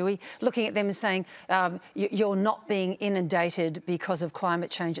anymore, do we? Looking at them and saying, you're not being inundated because of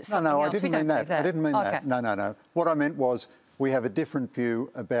climate change, it's something else. No, I didn't mean that. I didn't mean that. No. What I meant was we have a different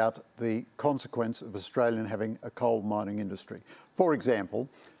view about the consequence of Australian having a coal mining industry. For example,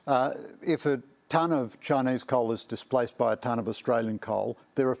 if a tonne of Chinese coal is displaced by a tonne of Australian coal,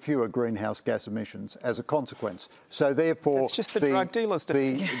 there are fewer greenhouse gas emissions as a consequence. So therefore... It's just the drug dealers.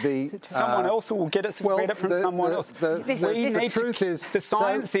 Someone else will get it credit from someone else. The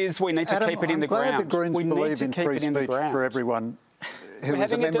science is we need to keep it in the ground. I'm glad the Greens believe in free speech for everyone who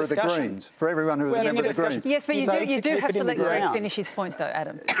is a member of the Greens. For everyone who is a member of the Greens. Yes, but you do have to let Greg finish his point though,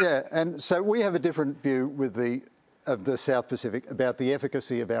 Adam. Yeah, and so we have a different view with of the South Pacific about the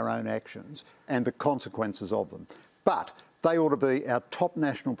efficacy of our own actions and the consequences of them. But they ought to be our top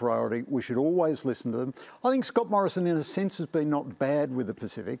national priority. We should always listen to them. I think Scott Morrison, in a sense, has been not bad with the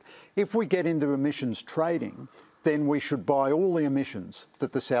Pacific. If we get into emissions trading, then we should buy all the emissions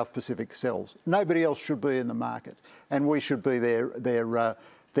that the South Pacific sells. Nobody else should be in the market, and we should be their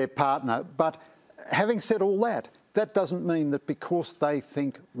partner. But having said all that, that doesn't mean that because they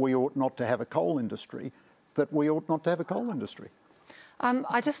think we ought not to have a coal industry, that we ought not to have a coal industry.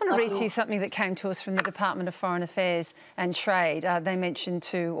 I just want to read to you something that came to us from the Department of Foreign Affairs and Trade. They mentioned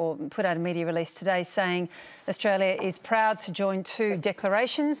or put out a media release today saying Australia is proud to join 2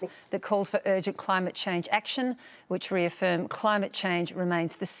 declarations that called for urgent climate change action, which reaffirm climate change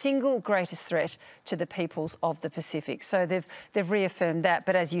remains the single greatest threat to the peoples of the Pacific. So they've reaffirmed that.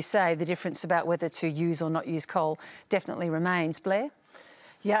 But as you say, the difference about whether to use or not use coal definitely remains. Blair?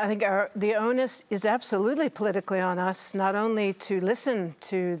 Yeah, I think the onus is absolutely politically on us, not only to listen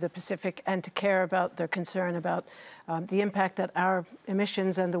to the Pacific and to care about their concern about the impact that our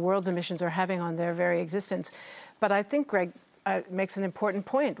emissions and the world's emissions are having on their very existence. But I think, Greg, makes an important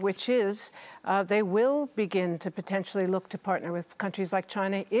point, which is they will begin to potentially look to partner with countries like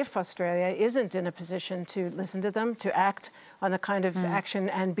China if Australia isn't in a position to listen to them, to act on the kind of action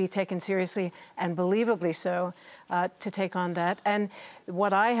and be taken seriously and believably so to take on that. And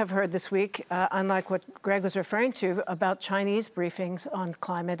what I have heard this week, unlike what Greg was referring to about Chinese briefings on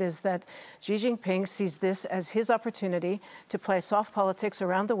climate, is that Xi Jinping sees this as his opportunity to play soft politics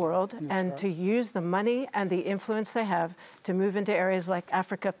around the world to use the money and the influence they have to move into areas like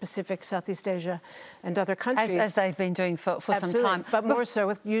Africa, Pacific, Southeast Asia and other countries. As they've been doing for some time. But more so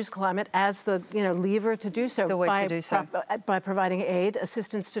with use climate as the lever to do so. The way to do so. By providing aid,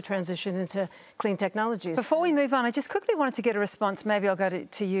 assistance to transition into clean technologies. Before we move on, I just quickly wanted to get a response. Maybe I'll go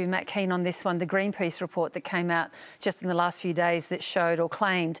to you, Matt Keane, on this one. The Greenpeace report that came out just in the last few days that showed or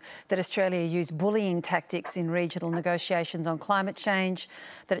claimed that Australia used bullying tactics in regional negotiations on climate change,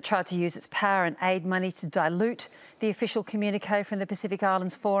 that it tried to use its power and aid money to dilute the official communique from the Pacific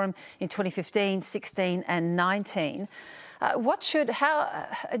Islands Forum in 2015, 16 and 19. How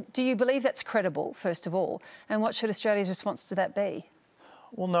do you believe that's credible, first of all, and what should Australia's response to that be?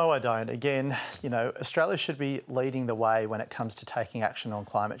 Well, no, I don't. Again, Australia should be leading the way when it comes to taking action on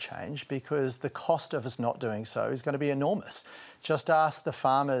climate change because the cost of us not doing so is going to be enormous. Just ask the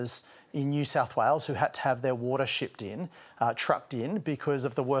farmers in New South Wales who had to have their water trucked in because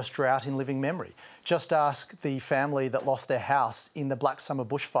of the worst drought in living memory. Just ask the family that lost their house in the Black Summer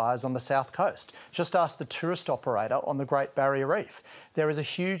bushfires on the south coast. Just ask the tourist operator on the Great Barrier Reef. There is a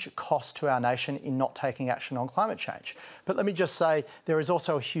huge cost to our nation in not taking action on climate change. But let me just say, there is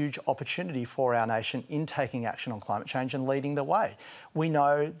also a huge opportunity for our nation in taking action on climate change and leading the way. We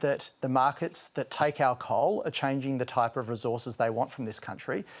know that the markets that take our coal are changing the type of resources they want from this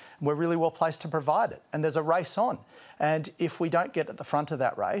country. We're really well placed to provide it. And there's a race on. And if we don't get at the front of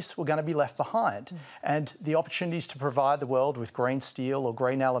that race, we're going to be left behind. And the opportunities to provide the world with green steel or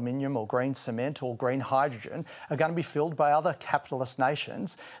green aluminium or green cement or green hydrogen are going to be filled by other capitalist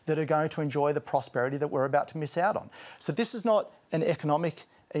nations that are going to enjoy the prosperity that we're about to miss out on. So this is not an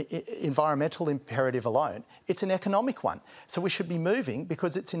environmental imperative alone. It's an economic one. So we should be moving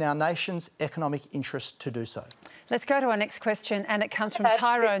because it's in our nation's economic interest to do so. Let's go to our next question, and it comes from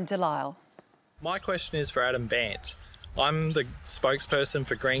Tyrone Delisle. My question is for Adam Bandt. I'm the spokesperson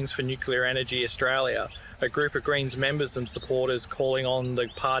for Greens for Nuclear Energy Australia, a group of Greens members and supporters calling on the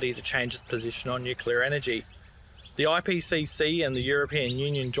party to change its position on nuclear energy. The IPCC and the European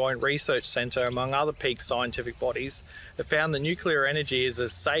Union Joint Research Centre, among other peak scientific bodies, have found that nuclear energy is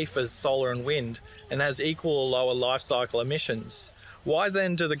as safe as solar and wind and has equal or lower life cycle emissions. Why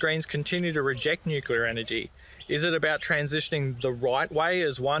then do the Greens continue to reject nuclear energy? Is it about transitioning the right way,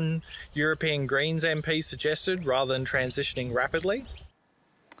 as one European Greens MP suggested, rather than transitioning rapidly?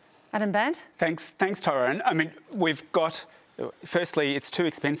 Adam Bandt? Thanks, Tyrone. I mean, we've got... Firstly, it's too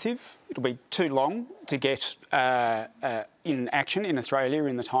expensive. It'll be too long to get in action in Australia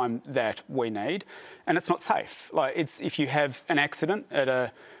in the time that we need, and it's not safe. If you have an accident at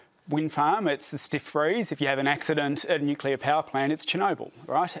a wind farm, it's a stiff freeze. If you have an accident at a nuclear power plant, it's Chernobyl,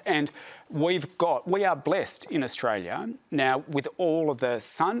 right? And we are blessed in Australia now with all of the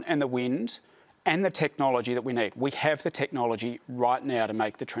sun and the wind and the technology that we need. We have the technology right now to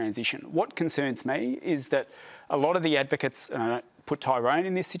make the transition. What concerns me is that a lot of the advocates, put Tyrone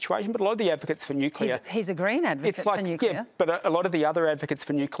in this situation, but a lot of the advocates for nuclear... He's a Green advocate for nuclear. Yeah, but a lot of the other advocates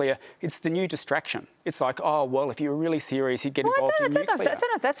for nuclear, it's the new distraction. It's like, oh, well, if you were really serious, you'd get involved in nuclear. I don't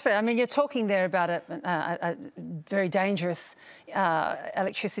know if that's fair. I mean, you're talking there about a very dangerous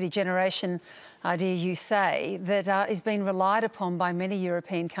electricity generation idea, you say, that is being relied upon by many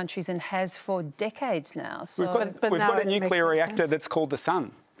European countries and has for decades now. So, we've got a nuclear reactor that's called the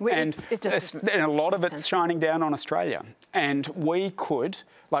sun. And a lot of it's shining down on Australia. And we could,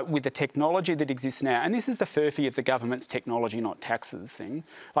 with the technology that exists now, and this is the furphy of the government's technology, not taxes thing,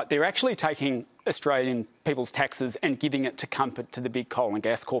 they're actually taking Australian people's taxes and giving it to the big coal and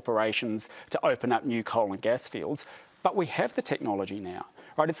gas corporations to open up new coal and gas fields. But we have the technology now.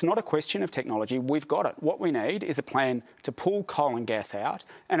 Right, it's not a question of technology. We've got it. What we need is a plan to pull coal and gas out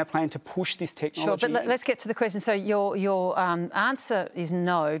and a plan to push this technology. Sure, but let's get to the question. So your answer is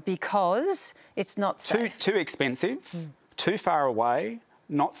no, because it's not safe. Too expensive, too far away,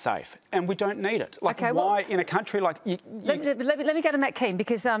 not safe, and we don't need it. Why in a country like... Let me go to Matt Keane,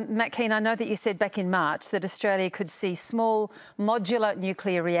 because, Matt Keane, I know that you said back in March that Australia could see small modular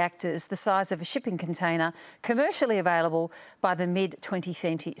nuclear reactors the size of a shipping container commercially available by the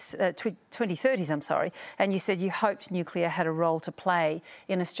mid-2030s, and you said you hoped nuclear had a role to play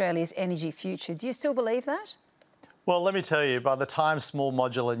in Australia's energy future. Do you still believe that? Well, let me tell you, by the time small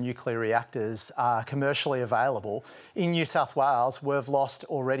modular nuclear reactors are commercially available, in New South Wales, we've lost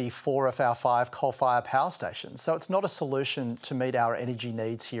already 4 of our 5 coal-fired power stations. So it's not a solution to meet our energy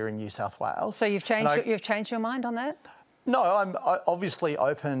needs here in New South Wales. So you've changed your mind on that? No, I'm obviously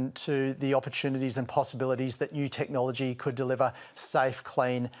open to the opportunities and possibilities that new technology could deliver safe,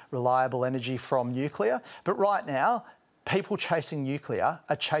 clean, reliable energy from nuclear. But right now, people chasing nuclear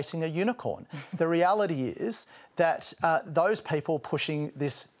are chasing a unicorn. The reality is that those people pushing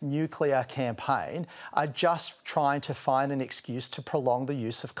this nuclear campaign are just trying to find an excuse to prolong the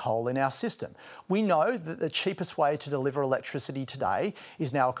use of coal in our system. We know that the cheapest way to deliver electricity today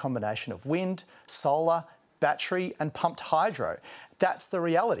is now a combination of wind, solar, battery and pumped hydro. That's the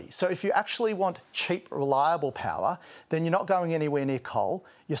reality. So if you actually want cheap, reliable power, then you're not going anywhere near coal.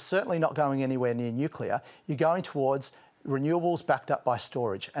 You're certainly not going anywhere near nuclear. You're going towards renewables backed up by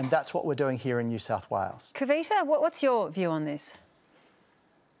storage, and that's what we're doing here in New South Wales. Kavita, what's your view on this?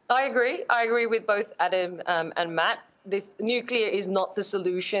 I agree. I agree with both Adam and Matt. This nuclear is not the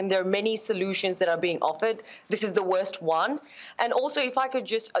solution. There are many solutions that are being offered. This is the worst one. And also, if I could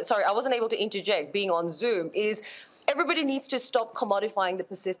just, sorry, I wasn't able to interject being on Zoom, is everybody needs to stop commodifying the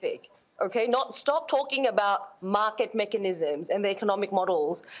Pacific. Okay, stop talking about market mechanisms and the economic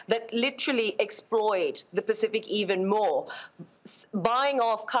models that literally exploit the Pacific even more. Buying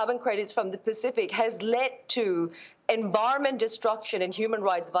off carbon credits from the Pacific has led to environment destruction and human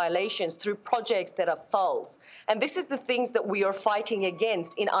rights violations through projects that are false. And this is the things that we are fighting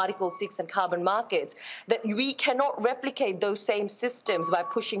against in Article 6 and carbon markets, that we cannot replicate those same systems by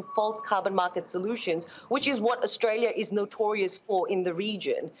pushing false carbon market solutions, which is what Australia is notorious for in the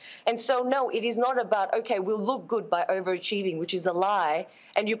region. And so, no, it is not about, okay, we'll look good by overachieving, which is a lie,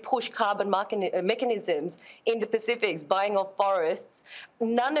 and you push carbon mechanisms in the Pacifics, buying off forests.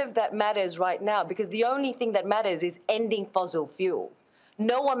 None of that matters right now, because the only thing that matters is ending fossil fuels.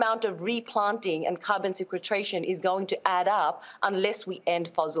 No amount of replanting and carbon sequestration is going to add up unless we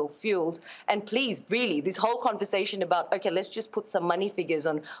end fossil fuels. And please, really, this whole conversation about, okay, let's just put some money figures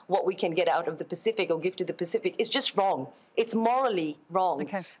on what we can get out of the Pacific or give to the Pacific is just wrong. It's morally wrong.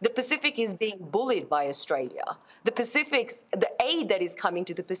 Okay. The Pacific is being bullied by Australia. The aid that is coming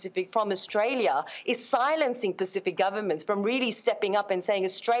to the Pacific from Australia is silencing Pacific governments from really stepping up and saying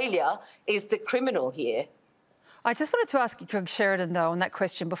Australia is the criminal here. I just wanted to ask Greg Sheridan, though, on that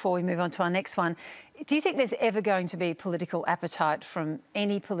question before we move on to our next one. Do you think there's ever going to be political appetite from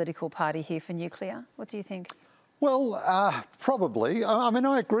any political party here for nuclear? What do you think? Well, probably. I mean,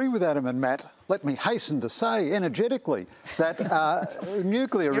 I agree with Adam and Matt. Let me hasten to say energetically that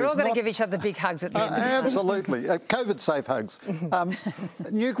nuclear You're is all going to give each other big hugs at the end. Absolutely. COVID-safe hugs.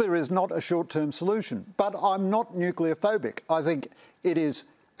 Nuclear is not a short-term solution, but I'm not nuclear phobic. I think it is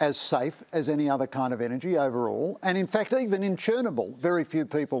as safe as any other kind of energy overall. And in fact, even in Chernobyl, very few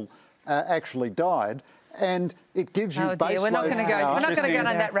people actually died. And it gives you We're not going to go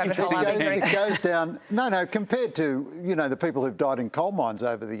down that rabbit hole. It goes down. No, compared to, the people who've died in coal mines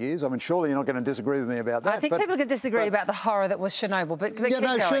over the years. I mean, surely you're not going to disagree with me about that. I think people could disagree about the horror that was Chernobyl, but keep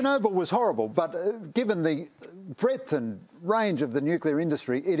going. Chernobyl was horrible, but given the breadth and range of the nuclear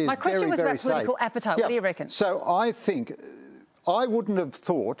industry, it is very, very safe. My question was about political appetite. What do you reckon? So I think I wouldn't have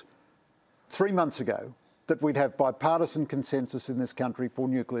thought 3 months ago that we'd have bipartisan consensus in this country for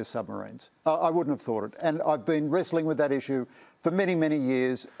nuclear submarines. I wouldn't have thought it. And I've been wrestling with that issue for many, many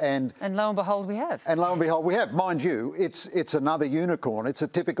years. And lo and behold, we have. And lo and behold, we have. Mind you, it's another unicorn. It's a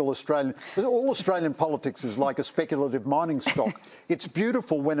typical Australian... All Australian politics is like a speculative mining stock. It's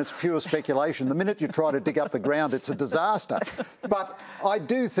beautiful when it's pure speculation. The minute you try to dig up the ground, it's a disaster. But I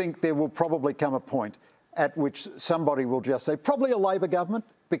do think there will probably come a point at which somebody will just say, probably a Labor government,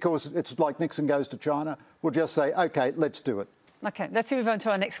 because it's like Nixon goes to China, will just say, OK, let's do it. OK, let's move on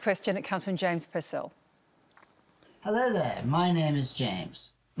to our next question. It comes from James Purcell. Hello there, my name is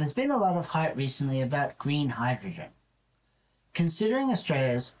James. There's been a lot of hype recently about green hydrogen. Considering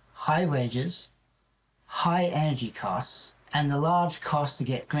Australia's high wages, high energy costs, and the large cost to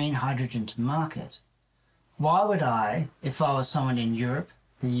get green hydrogen to market, why would I, if I was someone in Europe,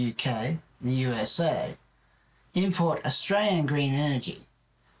 the UK, the USA, import Australian green energy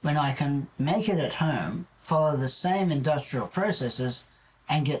when I can make it at home, follow the same industrial processes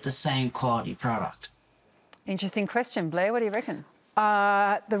and get the same quality product? Interesting question. Blair, what do you reckon?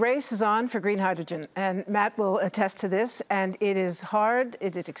 The race is on for green hydrogen, and Matt will attest to this, and it is hard,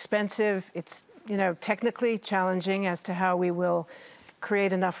 it is expensive, it's technically challenging as to how we will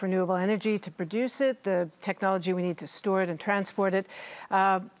create enough renewable energy to produce it, the technology we need to store it and transport it.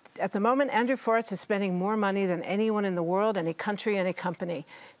 At the moment, Andrew Forrest is spending more money than anyone in the world, any country, any company.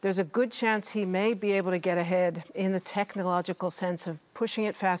 There's a good chance he may be able to get ahead in the technological sense of pushing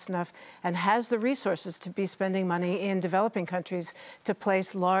it fast enough and has the resources to be spending money in developing countries to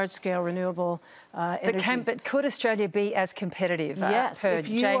place large-scale renewable energy. But could Australia be as competitive? Yes,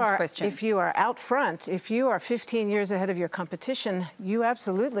 James' question. If you are out front, if you are 15 years ahead of your competition, you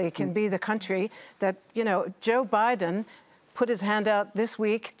absolutely can be the country that, you know, Joe Biden put his hand out this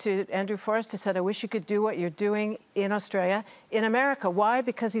week to Andrew Forrest and said, I wish you could do what you're doing in Australia, in America. Why?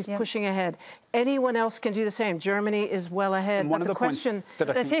 Because he's pushing ahead. Anyone else can do the same. Germany is well ahead. One of the question...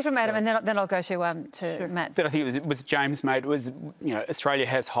 Let's hear from Adam, and then I'll go to Matt. That I think was James made was, you know, Australia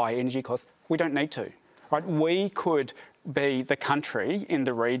has high energy costs. We don't need to, right? We could be the country in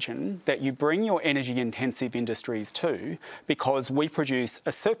the region that you bring your energy-intensive industries to because we produce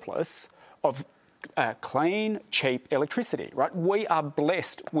a surplus of clean, cheap electricity, right? We are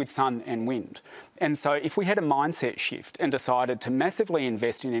blessed with sun and wind. And so if we had a mindset shift and decided to massively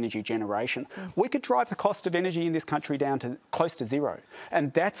invest in energy generation, we could drive the cost of energy in this country down to close to zero.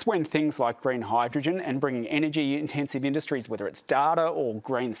 And that's when things like green hydrogen and bringing energy-intensive industries, whether it's data or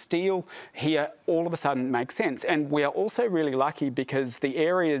green steel, here all of a sudden makes sense. And we are also really lucky because the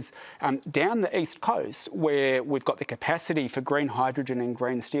areas down the east coast where we've got the capacity for green hydrogen and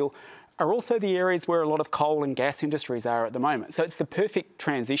green steel are also the areas where a lot of coal and gas industries are at the moment. So it's the perfect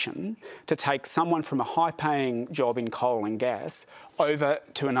transition to take someone from a high-paying job in coal and gas over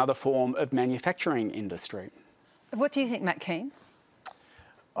to another form of manufacturing industry. What do you think, Matt Keane?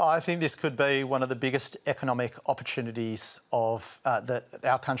 I think this could be one of the biggest economic opportunities that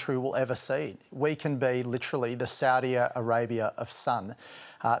our country will ever see. We can be literally the Saudi Arabia of sun.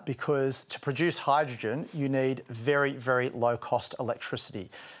 Because to produce hydrogen, you need very, very low-cost electricity.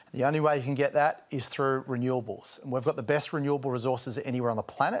 The only way you can get that is through renewables. And we've got the best renewable resources anywhere on the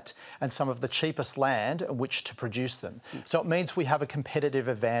planet and some of the cheapest land in which to produce them. So it means we have a competitive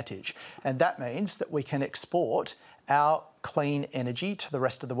advantage. And that means that we can export our clean energy to the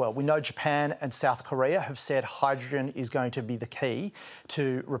rest of the world. We know Japan and South Korea have said hydrogen is going to be the key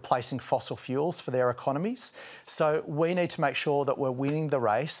to replacing fossil fuels for their economies. So we need to make sure that we're winning the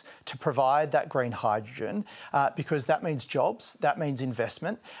race to provide that green hydrogen because that means jobs, that means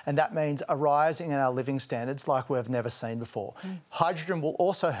investment, and that means a rise in our living standards like we've never seen before. Hydrogen will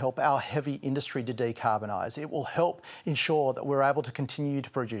also help our heavy industry to decarbonise. It will help ensure that we're able to continue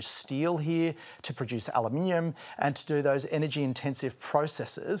to produce steel here, to produce aluminium, and to do those energy-intensive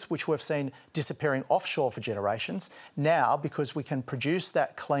processes, which we've seen disappearing offshore for generations, now because we can produce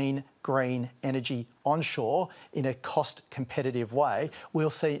that clean, green energy onshore in a cost-competitive way,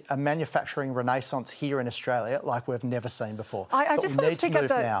 we'll see a manufacturing renaissance here in Australia like we've never seen before. I just want to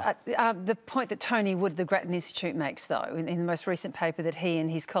pick up the point that Tony Wood, the Grattan Institute, makes, though, in the most recent paper that he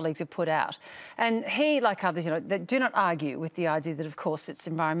and his colleagues have put out. And he, like others, you know, they do not argue with the idea that, of course, it's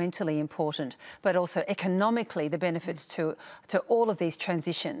environmentally important, but also economically the benefits to all of these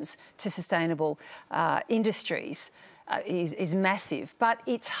transitions to sustainable industries is massive, but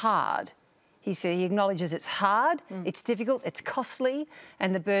it's hard. He acknowledges it's hard, it's difficult, it's costly,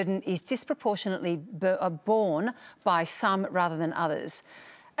 and the burden is disproportionately borne by some rather than others.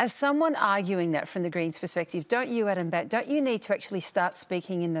 As someone arguing that from the Greens' perspective, don't you, Adam Batt, don't you need to actually start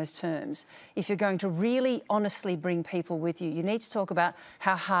speaking in those terms? If you're going to really honestly bring people with you, you need to talk about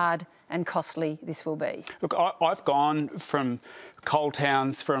how hard and costly this will be. Look, I've gone from coal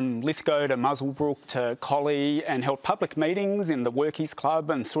towns from Lithgow to Muswellbrook to Collie and held public meetings in the Workies Club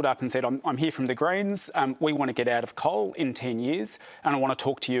and stood up and said, I'm here from the Greens, we want to get out of coal in 10 years and I want to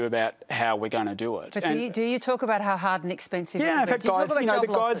talk to you about how we're going to do it. But do you talk about how hard and expensive it is? Yeah, in fact,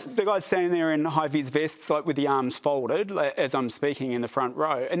 the guys standing there in high-vis vests, like with the arms folded, as I'm speaking in the front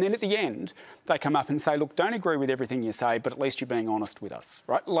row, and then at the end, they come up and say, look, don't agree with everything you say, but at least you're being honest with us,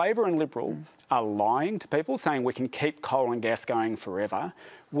 right? Labor and Liberal are lying to people, saying we can keep coal and gas going forever.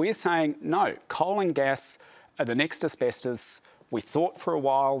 We're saying, no, coal and gas are the next asbestos. We thought for a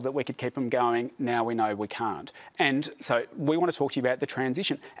while that we could keep them going. Now we know we can't. And so we want to talk to you about the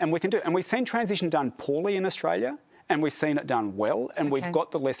transition. And we can do it. And we've seen transition done poorly in Australia, and we've seen it done well, and we've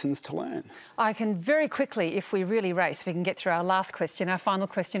got the lessons to learn. I can very quickly, if we really race, we can get through our last question. Our final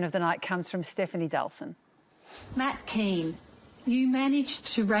question of the night comes from Stephanie Dalson. Matt Keane, you managed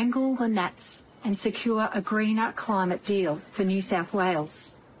to wrangle the Nats and secure a greener climate deal for New South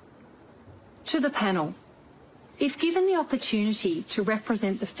Wales. To the panel, if given the opportunity to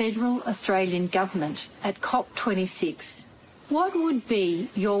represent the federal Australian government at COP26, what would be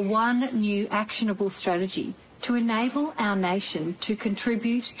your one new actionable strategy to enable our nation to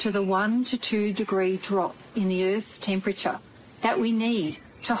contribute to the 1 to 2 degree drop in the Earth's temperature that we need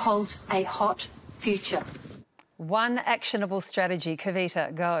to halt a hot future. One actionable strategy.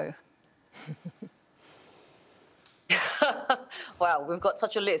 Kavita, go. Wow, we've got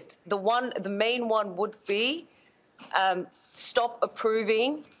such a list. The main one would be stop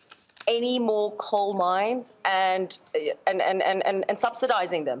approving any more coal mines and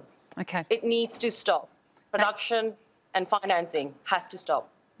subsidising them. Okay. It needs to stop. Production and financing has to stop.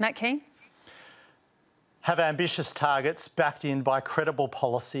 Matt Keane? Have ambitious targets backed in by credible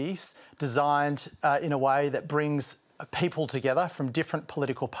policies designed in a way that brings people together from different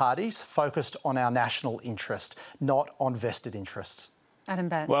political parties focused on our national interest, not on vested interests. Adam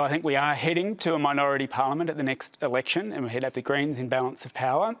Bant. Well, I think we are heading to a minority parliament at the next election, and we'd have the Greens in balance of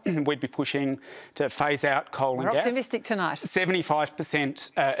power. We'd be pushing to phase out coal and gas. We're optimistic tonight.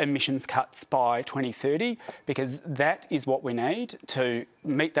 75% emissions cuts by 2030, because that is what we need to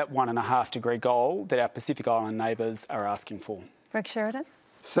meet that 1.5 degree goal that our Pacific Island neighbours are asking for. Greg Sheridan?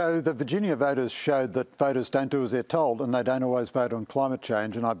 So the Virginia voters showed that voters don't do as they're told, and they don't always vote on climate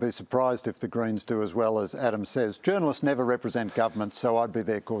change, and I'd be surprised if the Greens do as well as Adam says. Journalists never represent government, so I'd be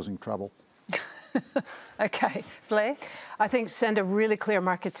there causing trouble. OK. Blair? I think send a really clear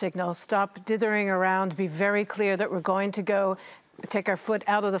market signal. Stop dithering around. Be very clear that we're going to go take our foot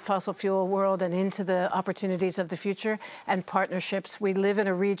out of the fossil fuel world and into the opportunities of the future and partnerships. We live in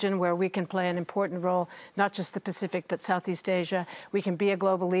a region where we can play an important role, not just the Pacific, but Southeast Asia. We can be a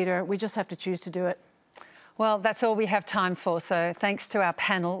global leader. We just have to choose to do it. Well, that's all we have time for. So thanks to our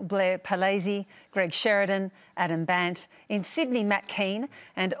panel, Blair Palese, Greg Sheridan, Adam Bant, in Sydney, Matt Keane,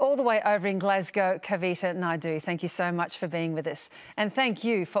 and all the way over in Glasgow, Kavita Naidu. Thank you so much for being with us. And thank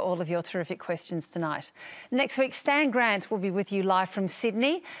you for all of your terrific questions tonight. Next week, Stan Grant will be with you live from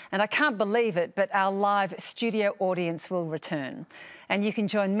Sydney. And I can't believe it, but our live studio audience will return. And you can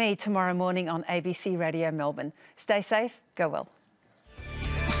join me tomorrow morning on ABC Radio Melbourne. Stay safe, go well.